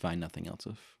 You find nothing else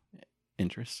of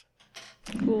interest.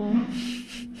 Cool.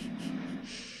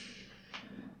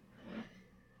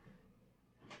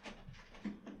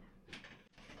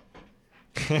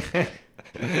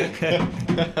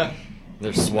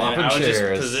 They're swapping I was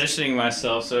chairs. just positioning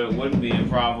myself so it wouldn't be a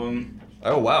problem.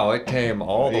 Oh wow, it came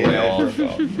all the way off.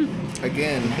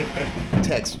 Again,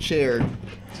 text chair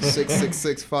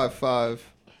 66655.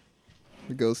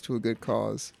 It goes to a good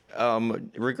cause.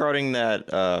 Regarding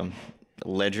that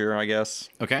ledger, I guess,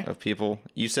 Okay. of people,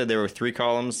 you said there were 3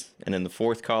 columns, and in the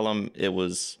 4th column it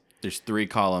was, There's 3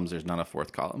 columns. There's not a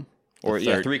 4th column. or The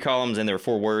yeah, third- 3 columns, and there were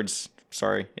 4 words.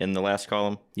 Sorry, in the last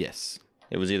column, Yes.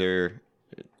 it was either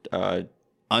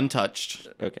Untouched,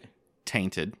 okay.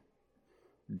 tainted,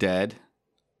 dead,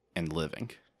 and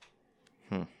living.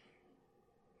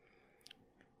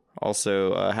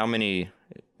 Also, how many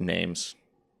names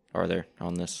are there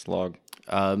on this log?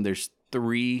 There's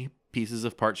 3 pieces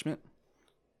of parchment.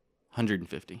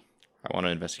 150. I want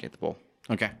to investigate the bowl.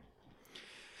 Okay.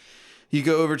 You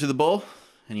go over to the bowl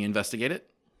and you investigate it.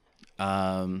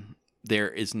 There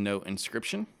is no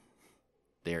inscription.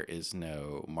 There is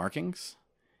no markings.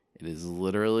 It is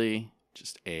literally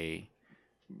just a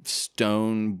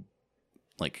stone,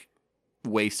 like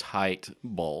waist height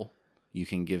bowl. You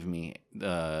can give me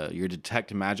your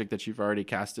detect magic that you've already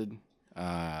casted.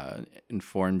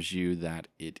 Informs you that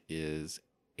it is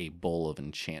a bowl of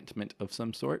enchantment of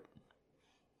some sort.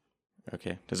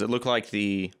 Okay. Does it look like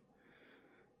the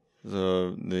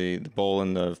bowl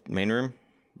in the main room?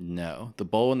 No, the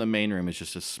bowl in the main room is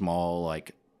just a small,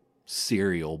 like,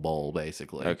 cereal bowl,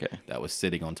 basically. Okay. That was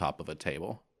sitting on top of a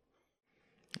table.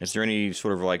 Is there any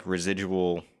sort of like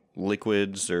residual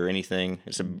liquids or anything?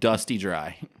 It's a Dusty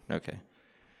dry. okay.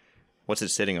 What's it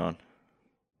sitting on?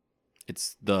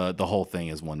 It's the whole thing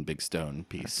is one big stone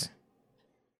piece. Okay.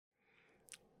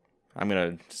 I'm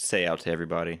gonna say out to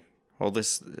everybody. Well,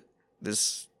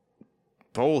 this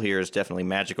bowl here is definitely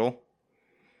magical.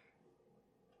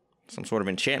 Some sort of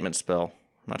enchantment spell.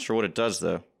 I'm not sure what it does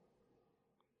though.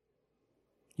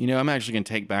 You know, I'm actually going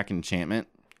to take back enchantment.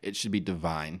 It should be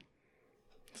divine.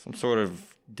 Some sort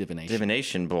of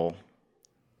divination bowl.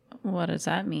 What does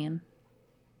that mean?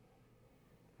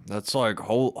 That's like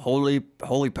holy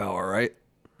power, right?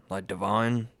 Like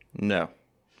divine. No,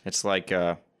 it's like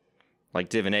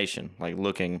divination, like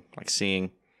looking, like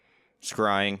seeing,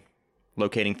 scrying,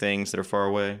 locating things that are far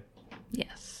away.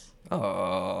 Yes.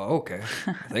 Oh, okay.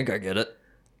 I think I get it.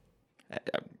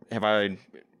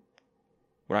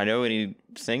 Would I know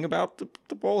anything about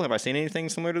the bowl? Have I seen anything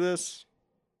similar to this?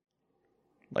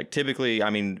 Like typically, I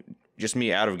mean, just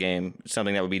me out of game,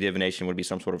 something that would be divination would be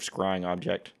some sort of scrying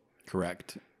object.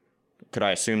 Correct. Could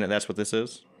I assume that that's what this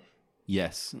is?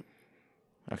 Yes.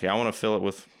 Okay, I want to fill it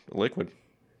with liquid.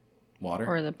 Water.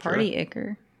 Or the party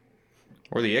ichor.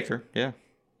 Or the ichor, yeah.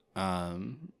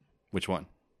 Which one?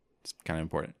 It's kind of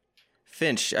important.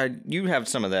 Finch, you have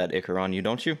some of that ichor on you,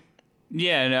 don't you?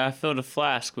 Yeah, no, I filled a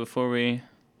flask before we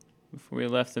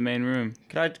left the main room.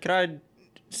 Could I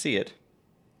see it?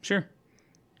 Sure.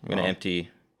 I'm gonna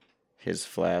empty his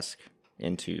flask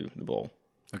into the bowl.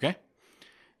 Okay.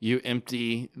 You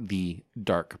empty the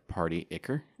dark party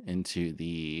ichor into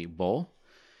the bowl.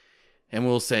 And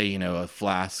we'll say, you know, a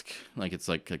flask, like it's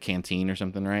like a canteen or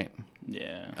something, right?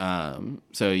 Yeah.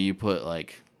 So you put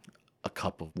like a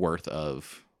cup of worth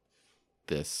of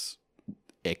this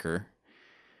ichor.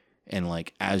 And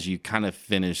like as you kind of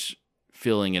finish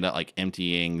filling it up, like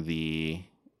emptying the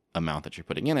amount that you're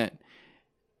putting in it,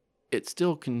 it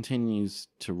still continues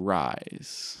to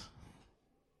rise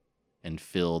and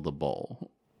fill the bowl.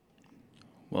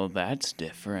 Well, that's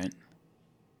different.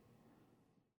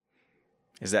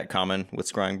 Is that common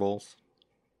with scrying bowls?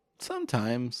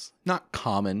 Sometimes. Not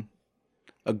common.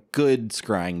 A good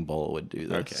scrying bowl would do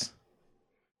this.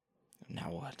 Okay. Now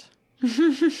what?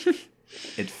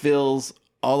 It fills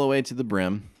all the way to the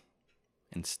brim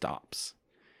and stops.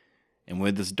 And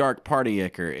with this dark party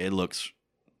ichor, it looks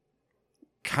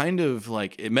kind of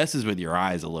like it messes with your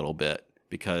eyes a little bit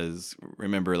because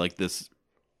remember, like this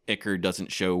ichor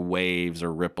doesn't show waves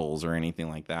or ripples or anything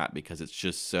like that because it's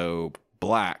just so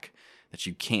black that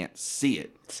you can't see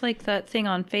it. It's like that thing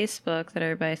on Facebook that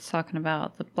everybody's talking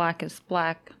about, the blackest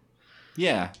black.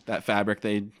 Yeah, that fabric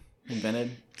they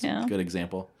invented. It's Yeah. a good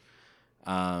example.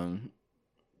 And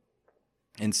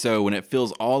so when it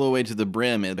fills all the way to the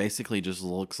brim, it basically just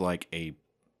looks like a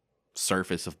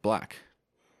surface of black.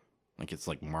 Like it's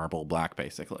like marble black,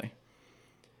 basically.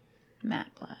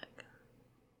 Matte black.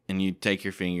 And you take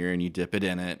your finger and you dip it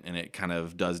in it, and it kind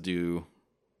of does do,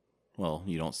 well,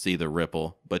 you don't see the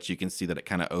ripple, but you can see that it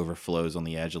kind of overflows on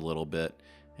the edge a little bit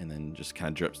and then just kind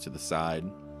of drips to the side.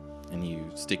 And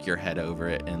you stick your head over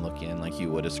it and look in like you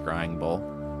would a scrying bowl.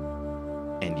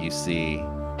 And you see...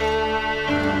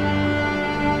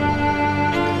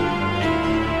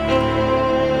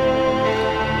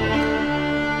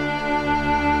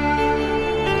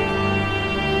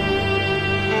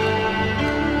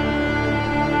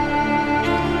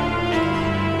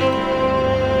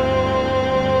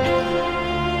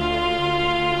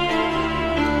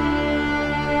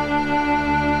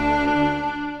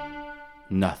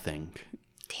 nothing.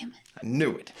 Damn it. I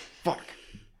knew it. Fuck.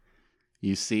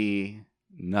 You see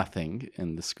nothing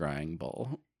in the scrying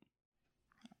bowl.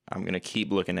 I'm gonna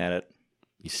keep looking at it.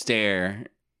 You stare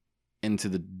into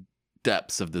the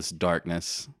depths of this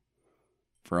darkness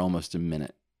for almost a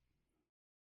minute.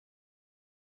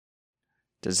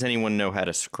 Does anyone know how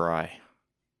to scry?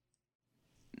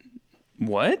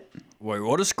 What? Wait,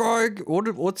 what is scry?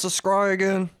 What's a scry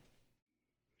again?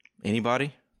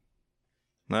 Anybody?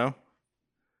 No?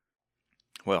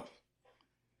 Well,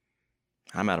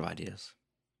 I'm out of ideas.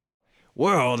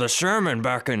 Well, the Sherman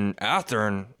back in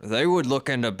Athern, they would look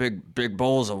into big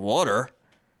bowls of water.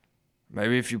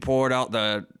 Maybe if you poured out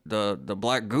the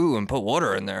black goo and put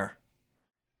water in there.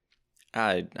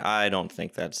 I don't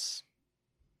think that's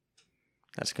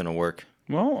gonna work.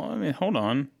 Well, I mean, hold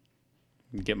on.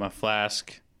 Get my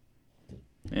flask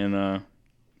and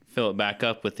fill it back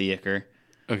up with the ichor.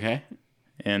 Okay.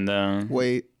 And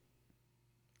Wait.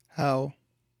 How?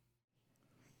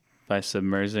 by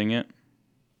submersing it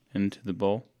into the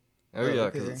bowl. Oh yeah,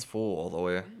 because okay. it's full all the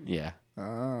way. Yeah.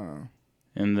 Oh.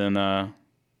 And then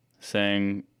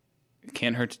saying it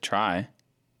can't hurt to try.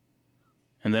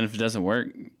 And then if it doesn't work,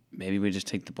 maybe we just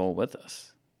take the bowl with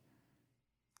us.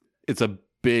 It's a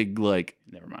big, like...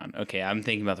 Never mind. Okay, I'm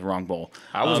thinking about the wrong bowl.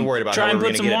 I was worried about try how and we were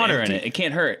put gonna some get water in empty. it. It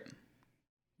can't hurt.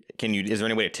 Is there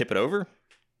any way to tip it over?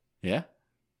 Yeah,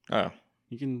 Oh.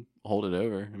 you can hold it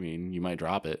over. I mean, you might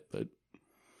drop it, but...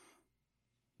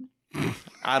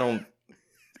 I don't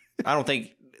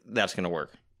think that's gonna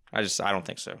work. I don't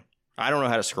think so. I don't know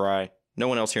how to scry. No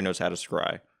one else here knows how to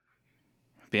scry.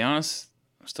 To be honest,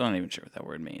 I'm still not even sure what that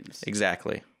word means.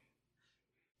 Exactly.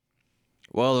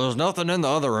 Well, there's nothing in the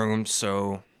other room,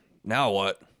 so now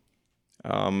what?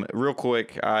 Real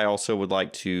quick, I also would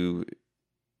like to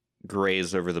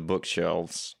graze over the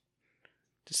bookshelves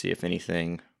to see if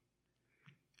anything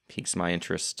piques my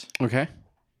interest. Okay.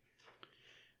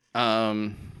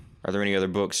 Are there any other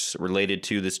books related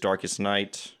to this Darkest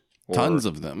Night? Tons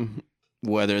of them.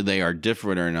 Whether they are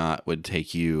different or not would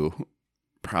take you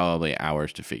probably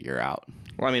hours to figure out.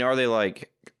 Well, I mean, are they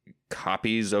like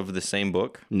copies of the same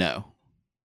book? No.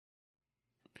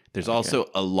 There's Okay. also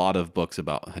a lot of books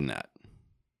about Hanet.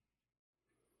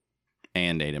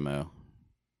 And Adamo.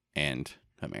 And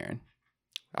Hamarin.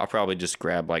 I'll probably just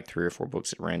grab like 3 or 4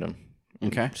 books at random.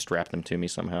 and Okay. Strap them to me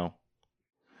somehow.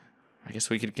 I guess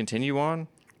we could continue on.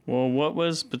 Well, what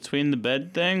was between the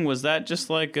bed thing? Was that just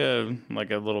like a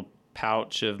little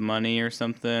pouch of money or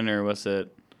something, or was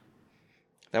it?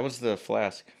 That was the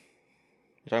flask.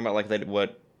 You're talking about like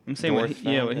what? I'm saying what Dorth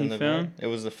he, yeah, what in he the found. bed? It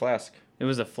was the flask. It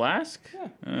was a flask. Yeah.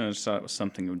 I just thought it was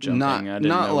something of jumping. Not, I didn't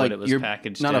not know like what it was you're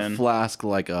packaged not in. a flask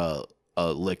like a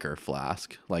liquor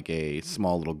flask, like a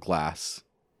small little glass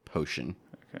potion,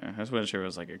 Okay, I wasn't sure it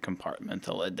was like a compartment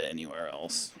that led to anywhere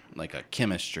else. like a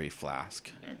chemistry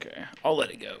flask. Okay, I'll let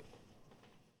it go.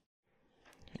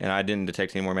 And I didn't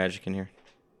detect any more magic in here.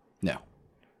 No.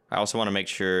 I also want to make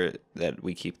sure that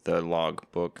we keep the log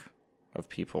book of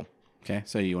people. Okay,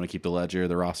 so you want to keep the ledger,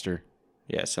 the roster?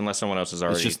 Yes, unless someone else has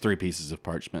already. It's just 3 pieces of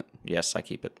parchment. Yes, I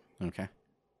keep it. Okay.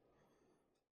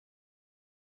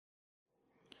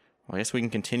 Well, I guess we can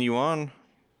continue on.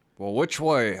 Well, which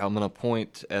way? I'm gonna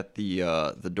point at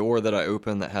the door that I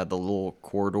opened that had the little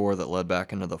corridor that led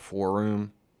back into the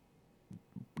room.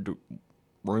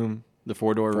 The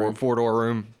 4-door room? Four-door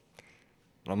room.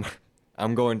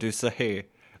 I'm going to say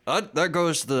that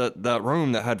goes to that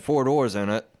room that had 4 doors in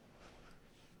it.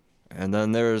 And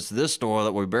then there's this door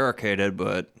that we barricaded,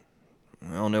 but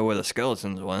I don't know where the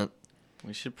skeletons went.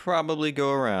 We should probably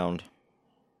go around.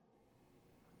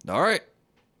 All right.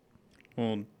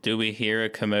 Well, do we hear a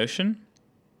commotion?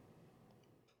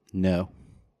 No.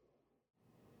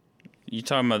 You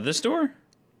talking about this door,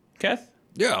 Keth?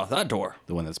 Yeah, that door.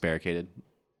 The one that's barricaded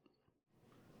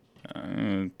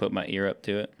Put my ear up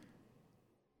to it.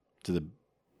 to the... To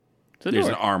the There's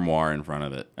door. an armoire in front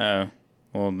of it. Oh,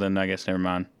 well then I guess never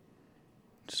mind.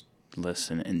 Just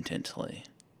listen intently.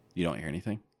 You don't hear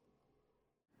anything?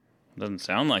 Doesn't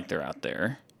sound like they're out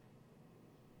there.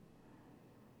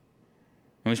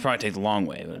 We should probably take the long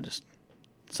way, but just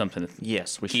something to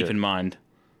Yes, we keep should. in mind.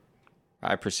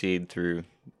 I proceed through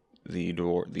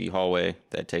the hallway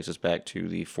that takes us back to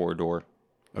the 4-door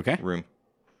Okay. room.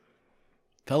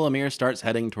 Felomir starts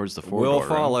heading towards the 4-door We'll room.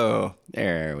 follow.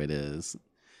 There it is.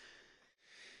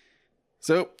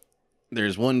 So,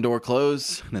 there's one door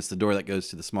closed, and that's the door that goes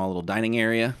to the small little dining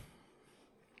area.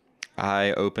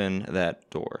 I open that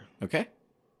door. Okay.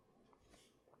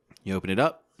 You open it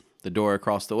up. The door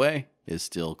across the way is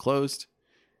still closed,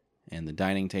 and the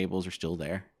dining tables are still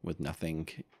there with nothing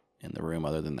in the room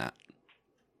other than that.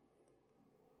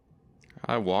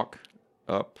 I walk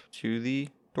up to the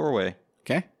doorway.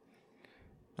 Okay.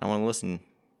 I want to listen.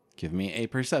 Give me a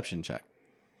perception check.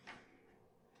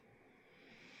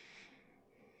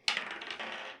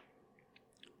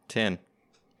 10.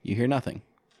 You hear nothing.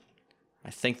 I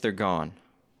think they're gone.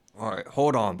 All right,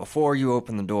 hold on. Before you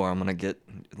open the door, I'm gonna get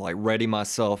ready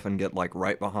myself and get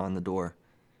right behind the door.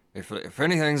 If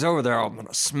anything's over there, I'm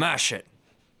gonna smash it.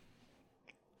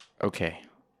 Okay.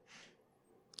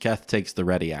 Keth takes the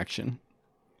ready action.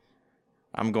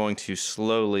 I'm going to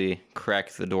slowly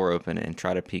crack the door open and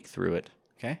try to peek through it.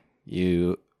 Okay.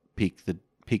 You peek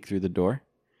through the door,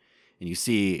 and you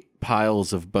see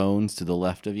piles of bones to the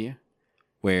left of you,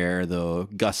 where the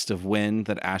gust of wind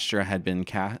that Astra had been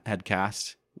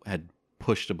cast had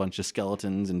pushed a bunch of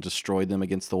skeletons and destroyed them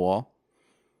against the wall.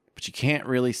 But you can't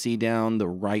really see down the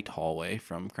right hallway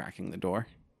from cracking the door.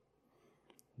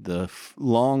 The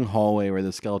long hallway where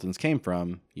the skeletons came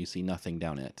from, you see nothing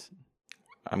down it.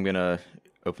 I'm going to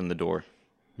open the door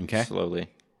Okay. slowly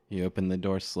You open the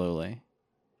door slowly.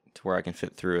 to where I can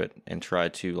fit through it and try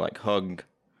to hug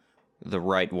the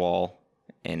right wall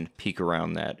and peek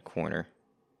around that corner.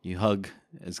 You hug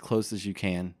as close as you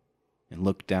can and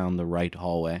look down the right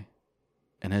hallway.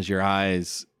 And as your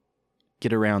eyes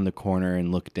get around the corner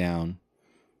and look down,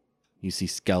 you see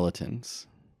skeletons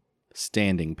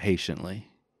standing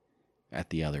patiently at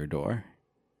the other door,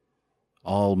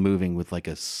 all moving with like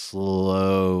a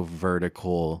slow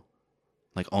vertical,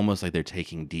 like almost like they're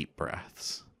taking deep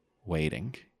breaths,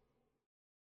 waiting.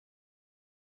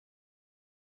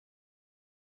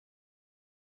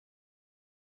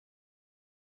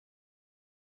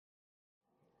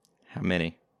 How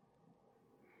many?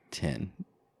 10.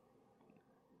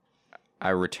 I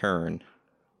return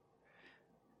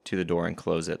to the door and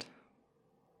close it.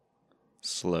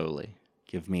 Slowly.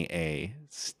 Give me a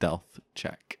stealth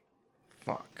check.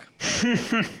 Fuck.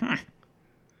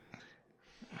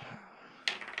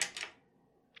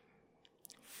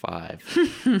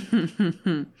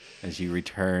 5. As you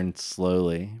return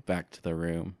slowly back to the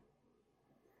room,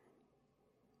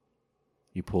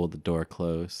 you pull the door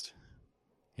closed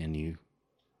and you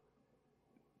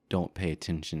don't pay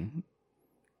attention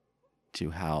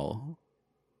to how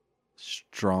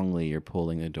strongly you're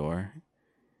pulling the door,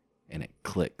 and it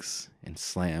clicks and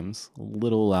slams a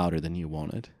little louder than you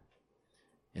wanted.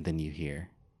 And then you hear,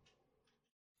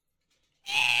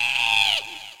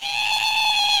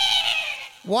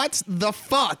 What the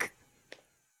fuck?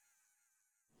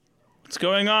 What's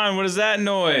going on? What is that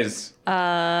noise?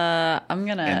 I'm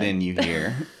gonna. and then you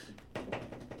hear,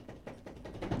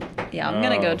 Yeah, I'm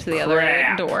gonna go to the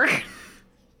crap. other door.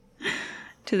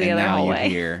 To the and other now hallway. you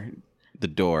hear the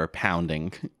door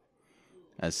pounding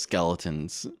as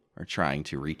skeletons are trying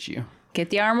to reach you. Get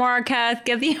the armor, Kath.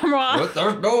 Get the armor.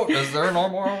 Is there an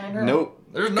armor in here? Nope.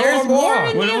 There's no There's more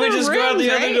armor. in Why the don't we other just go out the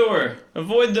rooms, other right? door?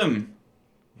 Avoid them.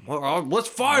 Well, let's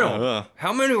fight them.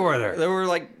 How many were there? There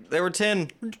were 10,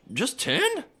 Just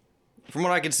 10? from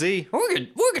what I could see. We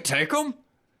could take them.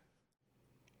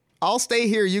 I'll stay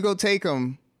here. You go take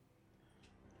them.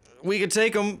 We could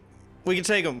take them.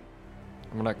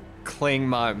 I'm gonna cling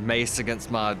my mace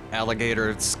against my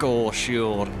alligator skull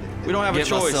shield. We don't have a Get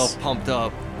choice. myself pumped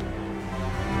up.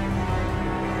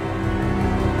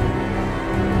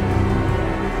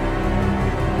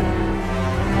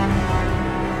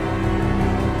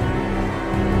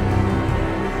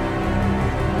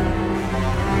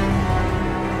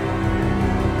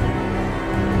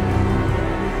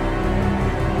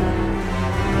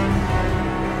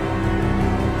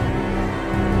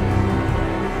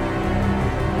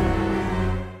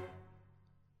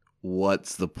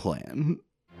 What's the plan?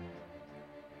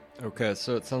 Okay,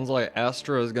 so it sounds like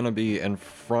Astra is gonna be in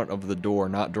front of the door,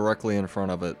 not directly in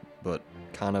front of it, but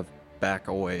kind of back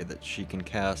away that she can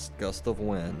cast Gust of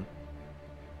Wind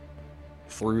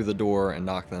through the door and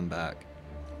knock them back.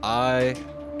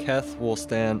 Keth will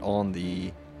stand on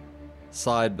the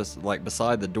side,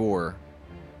 beside the door,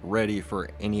 ready for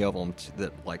any of them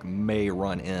that may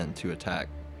run in to attack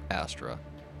Astra.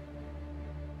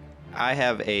 I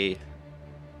have a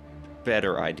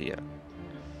better idea.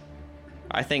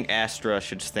 I think Astra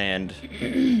should stand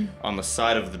on the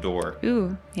side of the door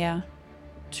Ooh, yeah.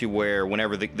 to where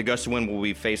whenever the gust of wind will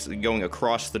be going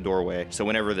across the doorway, so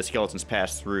whenever the skeletons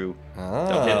pass through,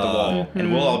 they'll hit the wall.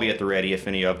 And we'll all be at the ready if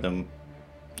any of them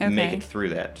make Okay. it through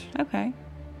that. Okay.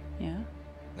 Yeah.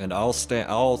 And I'll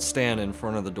stand in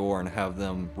front of the door and have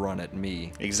them run at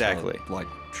me. Exactly. To,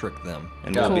 trick them.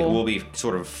 And Got it. we'll be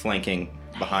sort of flanking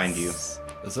behind you.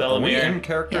 Are we Felomir. in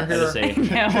character Yes. here?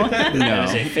 No. That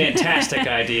is a fantastic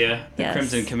idea. The Yes.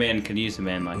 Crimson Command could use a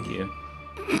man like you.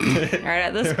 Right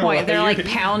at this point, they're like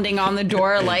pounding on the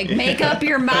door, like, make up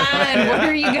your mind. What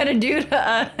are you gonna do to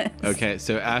us? Okay,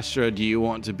 so Astra, do you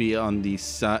want to be on the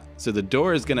side? So the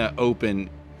door is gonna open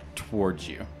towards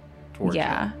you.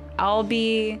 Yeah, I'll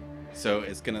be. So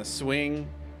it's gonna swing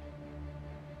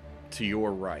to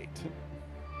your right.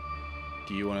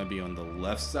 Do you want to be on the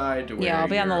left side? To where Yeah, I'll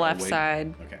be on the you're left away-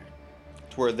 side. Okay.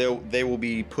 To where they will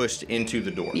be pushed into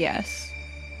the door. Yes.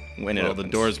 When it Well, the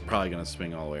opens. door's probably gonna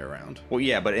swing all the way around. Well,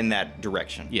 yeah, but in that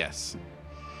direction. Yes.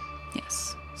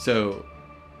 Yes. So,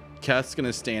 Keth's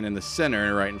gonna stand in the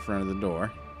center, right in front of the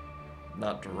door.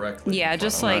 Not directly. Yeah, in front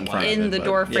just of like me. front of in it, the but-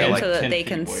 door yeah, frame like so that 10 they feet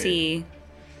can away. see.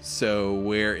 So,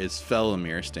 where is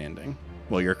Felomir standing?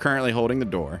 Well, you're currently holding the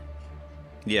door.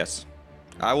 Yes.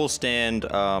 I will stand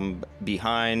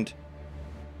behind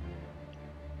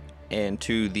and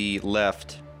to the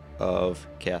left of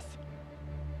Keth.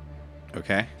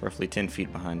 Okay. Roughly 10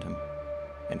 feet behind him.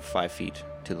 And 5 feet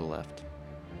to the left.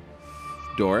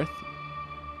 Dorth?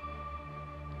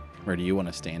 Or do you want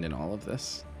to stand in all of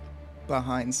this?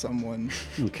 Behind someone.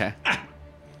 Okay.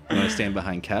 You want to stand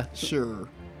behind Keth? Sure.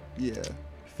 Yeah.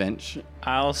 Finch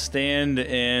I'll stand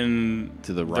in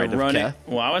to the right of running. Keth.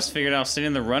 Well, I was figuring I'll stand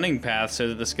in the running path so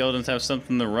that the skeletons have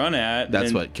something to run at. That's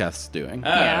and- what Keth's doing. Oh,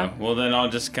 Yeah. well then I'll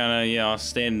just kind of I'll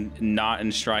stand not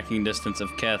in striking distance of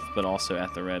Keth, but also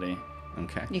at the ready.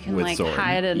 Okay. You can with like sword.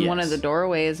 hide in one of Yes. the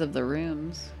doorways of the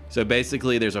rooms. So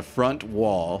basically, there's a front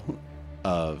wall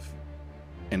of,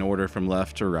 in order from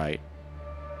left to right.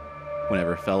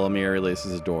 Whenever Felomir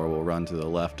releases a door, we'll run to the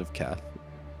left of Keth.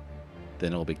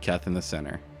 Then it'll be Keth in the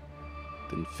center.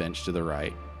 Then Finch to the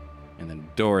right. And then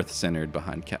Dorth centered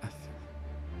behind Keth.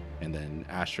 And then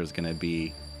Astra's going to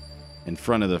be in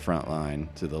front of the front line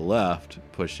to the left,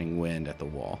 pushing Wind at the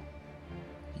wall.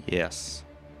 Yes.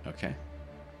 Okay.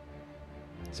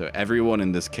 So everyone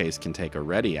in this case can take a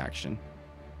ready action.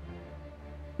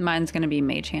 Mine's gonna be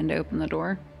Mage Hand to open the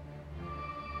door.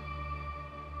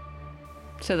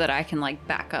 So that I can like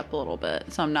back up a little bit.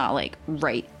 So I'm not like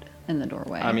right in the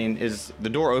doorway. I mean, is the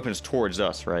door opens towards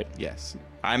us, right? Yes.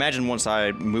 I imagine once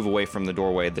I move away from the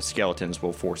doorway, the skeletons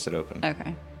will force it open.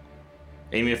 Okay.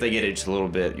 Even if they get it just a little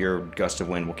bit, your gust of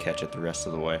wind will catch it the rest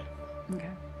of the way. Okay.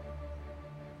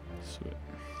 Sweet.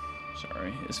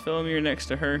 Sorry, is Felomir next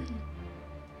to her?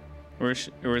 Or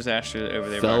is Astra over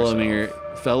there? by herself?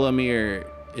 Felomir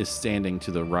is standing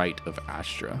to the right of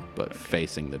Astra, but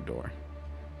facing the door.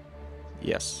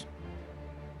 Yes.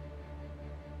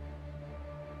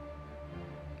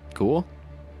 Cool.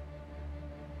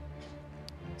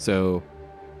 So,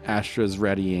 Astra's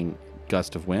readying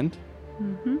Gust of Wind.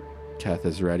 Mm-hmm. Keth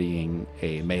is readying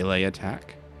a melee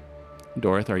attack.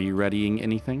 Dorth, are you readying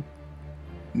anything?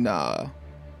 Nah.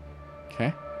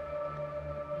 Okay.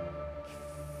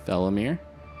 Felomir.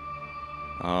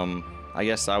 I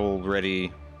guess I will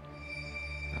ready.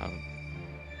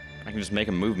 I can just make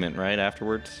a movement right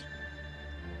afterwards.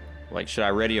 Like, should I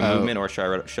ready a movement or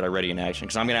should I ready an action?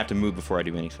 Because I'm gonna have to move before I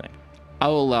do anything.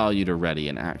 I'll allow you to ready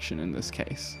an action in this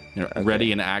case. Okay.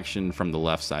 Ready an action from the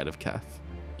left side of Keth.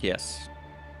 Yes.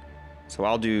 So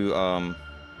I'll do.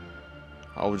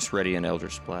 I'll just ready an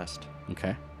Eldritch Blast.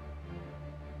 Okay.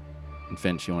 And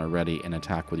Finch, you want to ready an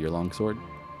attack with your longsword?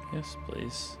 Yes,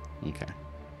 please. Okay.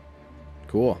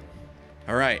 Cool.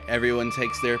 All right, everyone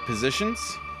takes their positions.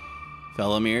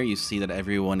 Felomir, you see that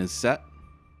everyone is set.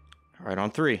 All right,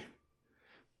 on 3.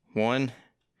 1,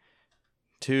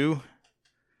 2,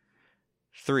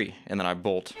 3, and then I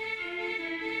bolt.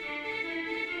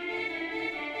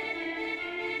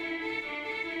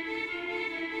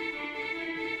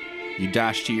 You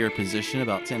dash to your position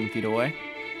about 10 feet away,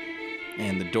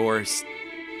 and the door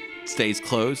stays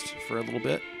closed for a little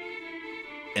bit,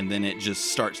 and then it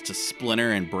just starts to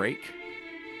splinter and break,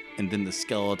 and then the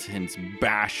skeletons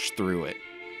bash through it,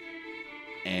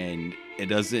 and it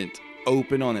doesn't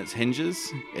open on its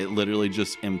hinges. It literally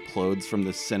just implodes from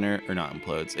the center, or not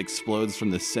implodes, explodes from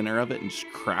the center of it and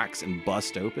just cracks and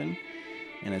busts open.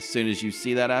 And as soon as you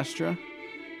see that, Astra,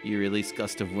 you release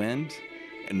Gust of Wind,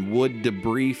 and wood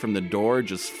debris from the door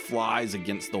just flies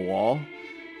against the wall,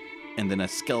 and then a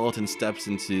skeleton steps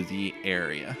into the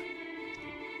area.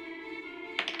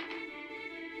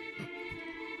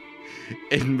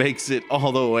 It makes it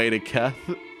all the way to Keth,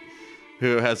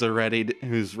 who's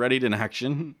readied in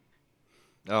action.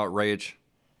 Oh, rage.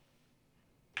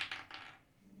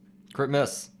 Crit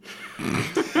miss.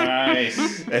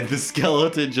 Nice. And the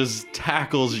skeleton just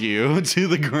tackles you to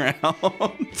the ground.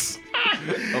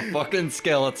 A fucking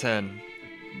skeleton.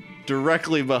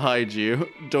 Directly behind you.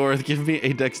 Dorth, give me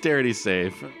a dexterity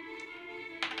save.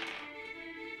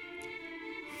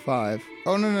 5.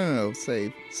 Oh, no.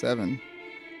 Save. 7.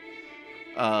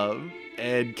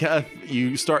 And Keth,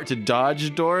 you start to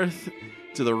dodge Dorth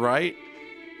to the right,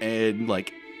 and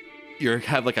like you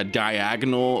have like a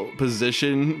diagonal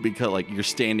position because like you're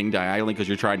standing diagonally because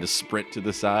you're trying to sprint to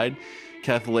the side.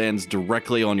 Keth lands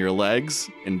directly on your legs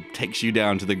and takes you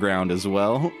down to the ground as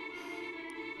well.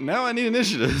 Now I need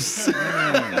initiatives.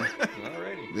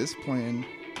 Alrighty. This plan.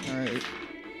 All right.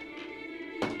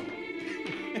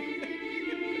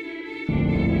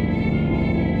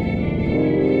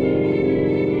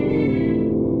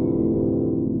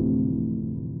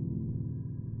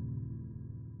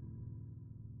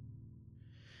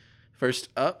 First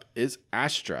up is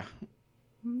Astra.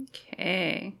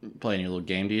 Okay. Playing your little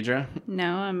game, Deidre.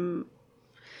 Now I'm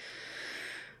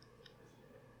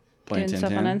Playing doing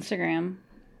stuff 10-10. on Instagram.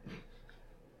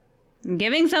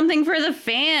 Giving something for the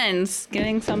fans.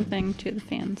 Giving something to the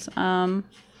fans.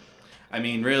 I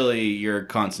mean, really, you're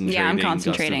concentrating. Yeah, I'm Gust of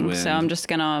concentrating, Wind, so I'm just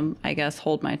gonna, I guess,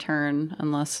 hold my turn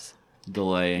unless.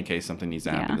 delay in case something needs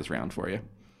to happen Yeah. this round for you.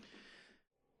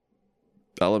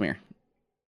 Felomir.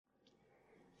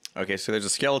 Okay, so there's a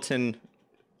skeleton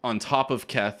on top of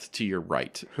Keth to your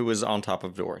right. Who is on top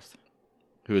of Dorth?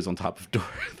 Who is on top of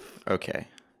Dorth? Okay.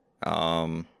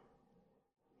 Can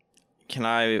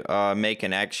I make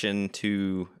an action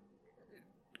to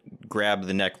grab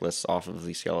the necklace off of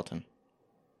the skeleton?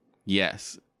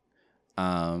 Yes.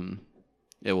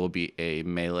 It will be a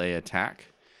melee attack,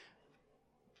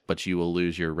 but you will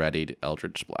lose your readied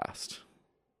Eldritch Blast.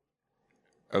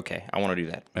 Okay, I want to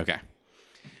do that. Okay.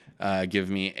 Give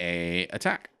me a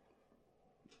attack.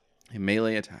 A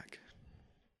melee attack.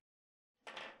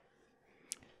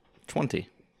 20.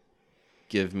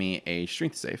 Give me a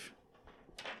strength save.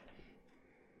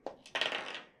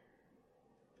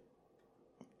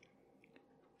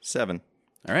 7.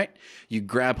 All right. You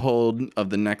grab hold of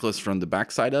the necklace from the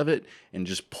backside of it and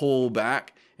just pull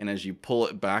back. And as you pull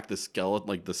it back, the skeleton,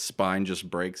 like the spine just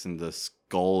breaks and the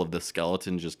skull of the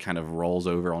skeleton just kind of rolls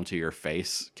over onto your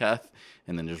face, Keth,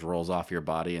 and then just rolls off your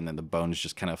body. And then the bones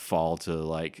just kind of fall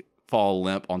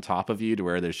limp on top of you to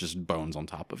where there's just bones on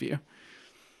top of you.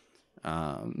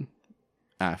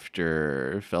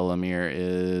 After Felomir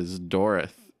is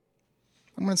Dorith.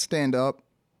 I'm going to stand up.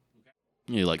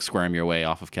 You like squirm your way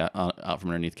off of out from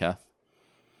underneath Keth.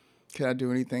 Can I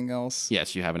do anything else?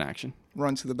 Yes, you have an action.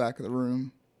 Run to the back of the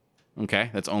room. Okay,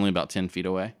 that's only about 10 feet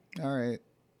away. All right.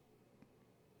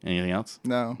 Anything else?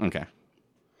 No. Okay.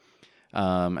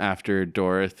 After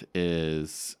Dorith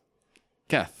is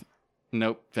Keth.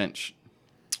 Nope, Finch.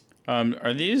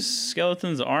 Are these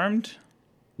skeletons armed?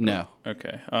 No.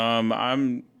 Okay.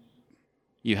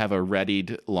 You have a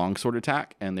readied longsword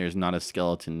attack, and there's not a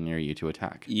skeleton near you to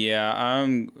attack. Yeah,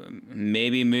 I'm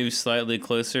maybe move slightly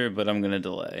closer, but I'm gonna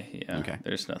delay. Yeah. Okay.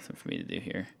 There's nothing for me to do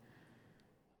here.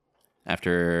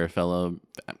 After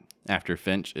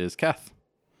Finch is Keth.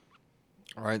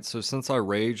 All right, so since I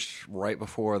raged right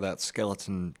before that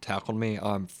skeleton tackled me,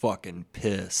 I'm fucking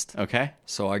pissed. Okay.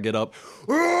 So I get up,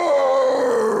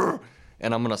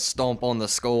 and I'm gonna stomp on the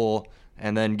skull,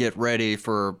 and then get ready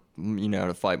for,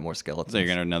 to fight more skeletons. So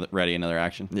you're gonna ready another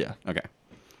action? Yeah. Okay.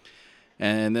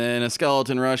 And then a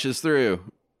skeleton rushes through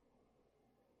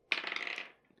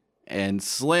and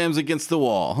slams against the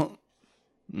wall.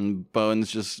 And bones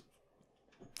just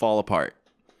fall apart.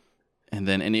 And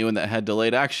then anyone that had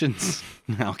delayed actions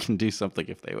now can do something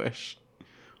if they wish.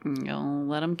 You'll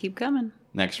let them keep coming.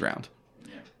 Next round.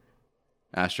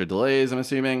 Astra delays, I'm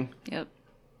assuming. Yep.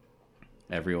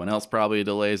 Everyone else probably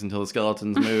delays until the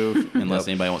skeletons move, unless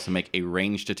anybody wants to make a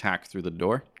ranged attack through the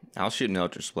door. I'll shoot an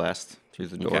Eldritch Blast through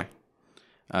the door.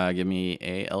 Okay. Give me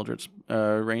a Eldritch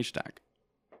ranged attack.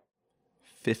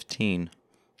 15.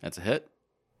 That's a hit.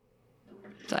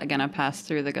 Is that gonna pass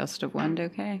through the gust of wind?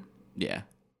 Okay. Yeah.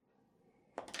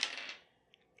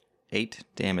 8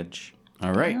 damage.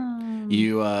 All right.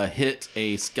 You hit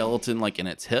a skeleton like in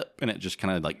its hip, and it just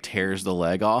kind of like tears the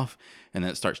leg off, and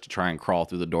then it starts to try and crawl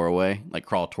through the doorway, like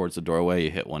crawl towards the doorway.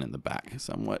 You hit one in the back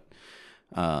somewhat.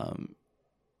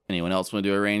 Anyone else want to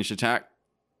do a ranged attack?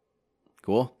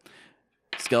 Cool.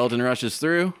 Skeleton rushes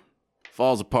through,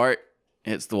 falls apart,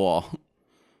 hits the wall.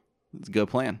 It's a good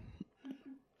plan.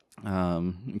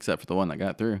 Except for the one that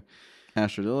got through.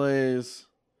 Astra delays.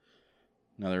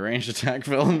 Another ranged attack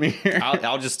fell in me here.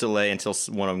 I'll just delay until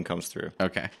one of them comes through.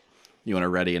 Okay. You want to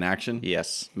ready an action?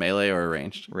 Yes. Melee or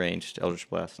ranged? Ranged Eldritch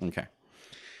Blast. Okay.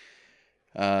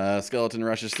 Skeleton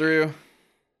rushes through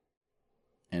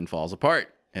and falls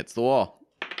apart. Hits the wall.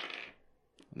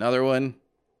 Another one.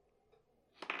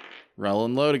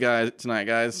 Rolling low tonight,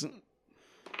 guys.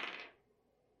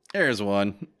 There's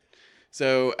one.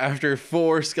 So after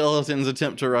 4 skeletons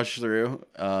attempt to rush through,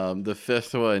 the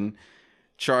 5th one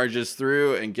charges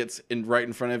through and gets right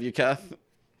in front of you, Keth.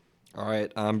 All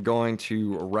right, I'm going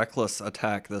to reckless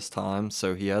attack this time,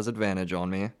 so he has advantage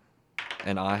on me,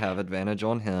 and I have advantage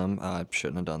on him. I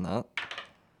shouldn't have done that.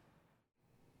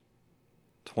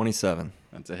 27.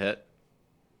 That's a hit.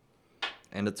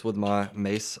 And it's with my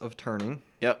Mace of Turning.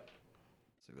 Yep.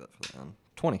 Save that for the end.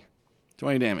 20.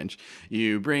 20 damage.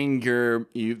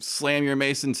 You slam your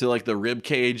mace into like the rib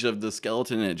cage of the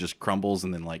skeleton, and it just crumbles,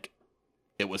 and then like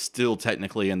it was still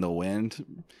technically in the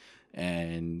wind,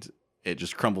 and it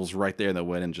just crumbles right there in the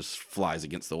wind and just flies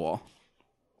against the wall.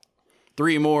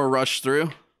 3 more rush through.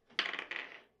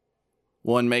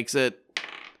 1 makes it.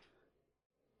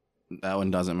 That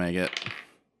one doesn't make it.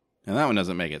 And that one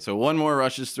doesn't make it. So 1 more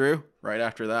rushes through right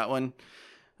after that one.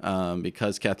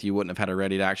 Because, Keth, you wouldn't have had a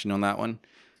readied action on that one.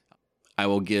 I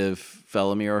will give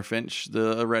Felomir or Finch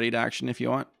the readied action if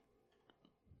you want.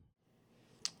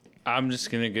 I'm just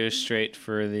gonna go straight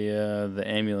for the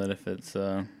amulet if it's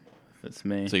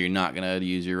me. So you're not going to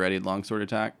use your readied longsword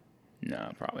attack?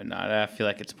 No, probably not. I feel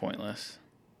like it's pointless.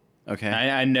 Okay.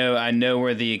 I know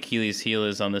where the Achilles heel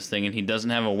is on this thing, and he doesn't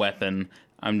have a weapon.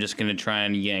 I'm just gonna try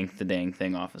and yank the dang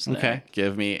thing off his neck. Okay.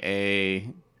 Give me a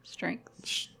Strength.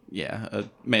 a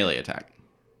melee attack.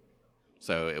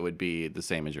 So it would be the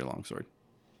same as your longsword.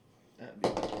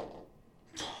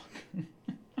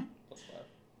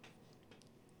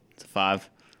 It's a 5.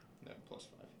 No,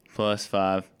 Plus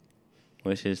 5,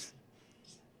 which is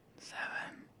 7.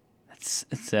 It's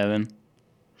 7.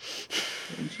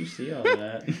 Didn't you see all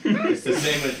that? It's the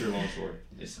same as your longsword.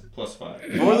 It's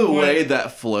 +5. For the way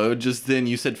that flowed just then,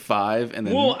 you said 5, and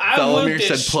then Well, I Felomir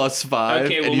looked at said +5,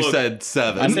 Okay, well, and you look. said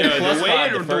 7. I said No, plus the way,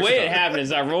 5 the the first way it time. happened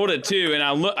is I rolled a 2 and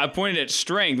I pointed at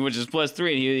strength, which is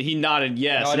 +3, and he nodded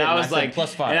yes, No, I and I didn't. was I said like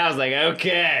plus 5. and I was like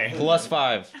okay.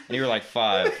 +5. And you were like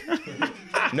 5.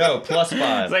 No,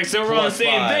 +5. It's like so we're on the Plus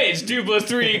same 5. page. 2 +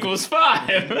 3 = 5.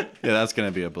 Yeah, that's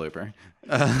going to be a blooper.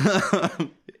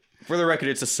 For the record,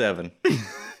 it's a 7.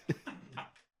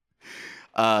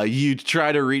 You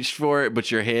try to reach for it,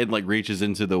 but your hand like reaches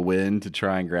into the wind to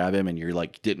try and grab him, and you're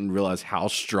like didn't realize how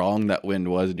strong that wind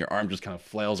was, and your arm just kind of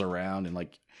flails around and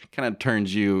like kind of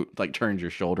turns your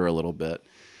shoulder a little bit.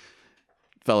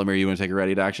 Felomir, you want to take a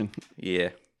ready to action? Yeah.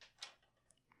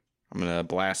 I'm going to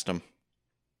blast him.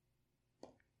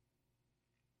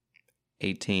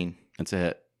 18. That's a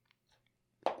hit.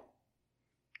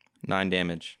 9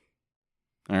 damage.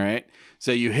 All right.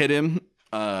 So you hit him.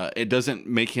 It doesn't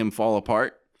make him fall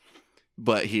apart,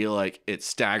 but he it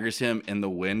staggers him in the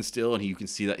wind still, and you can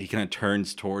see that he kind of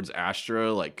turns towards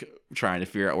Astra, like trying to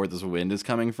figure out where this wind is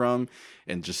coming from,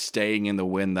 and just staying in the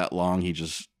wind that long, he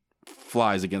just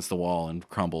flies against the wall and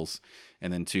crumbles.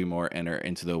 And then 2 more enter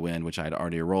into the wind, which I had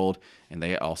already rolled, and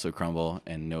they also crumble,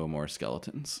 and no more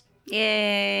skeletons.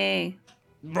 Yay.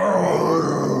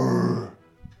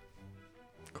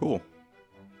 Cool.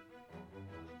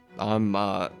 I'm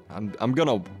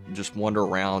gonna just wander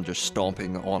around, just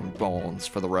stomping on bones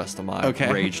for the rest of my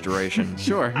Okay. rage duration.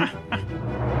 Sure.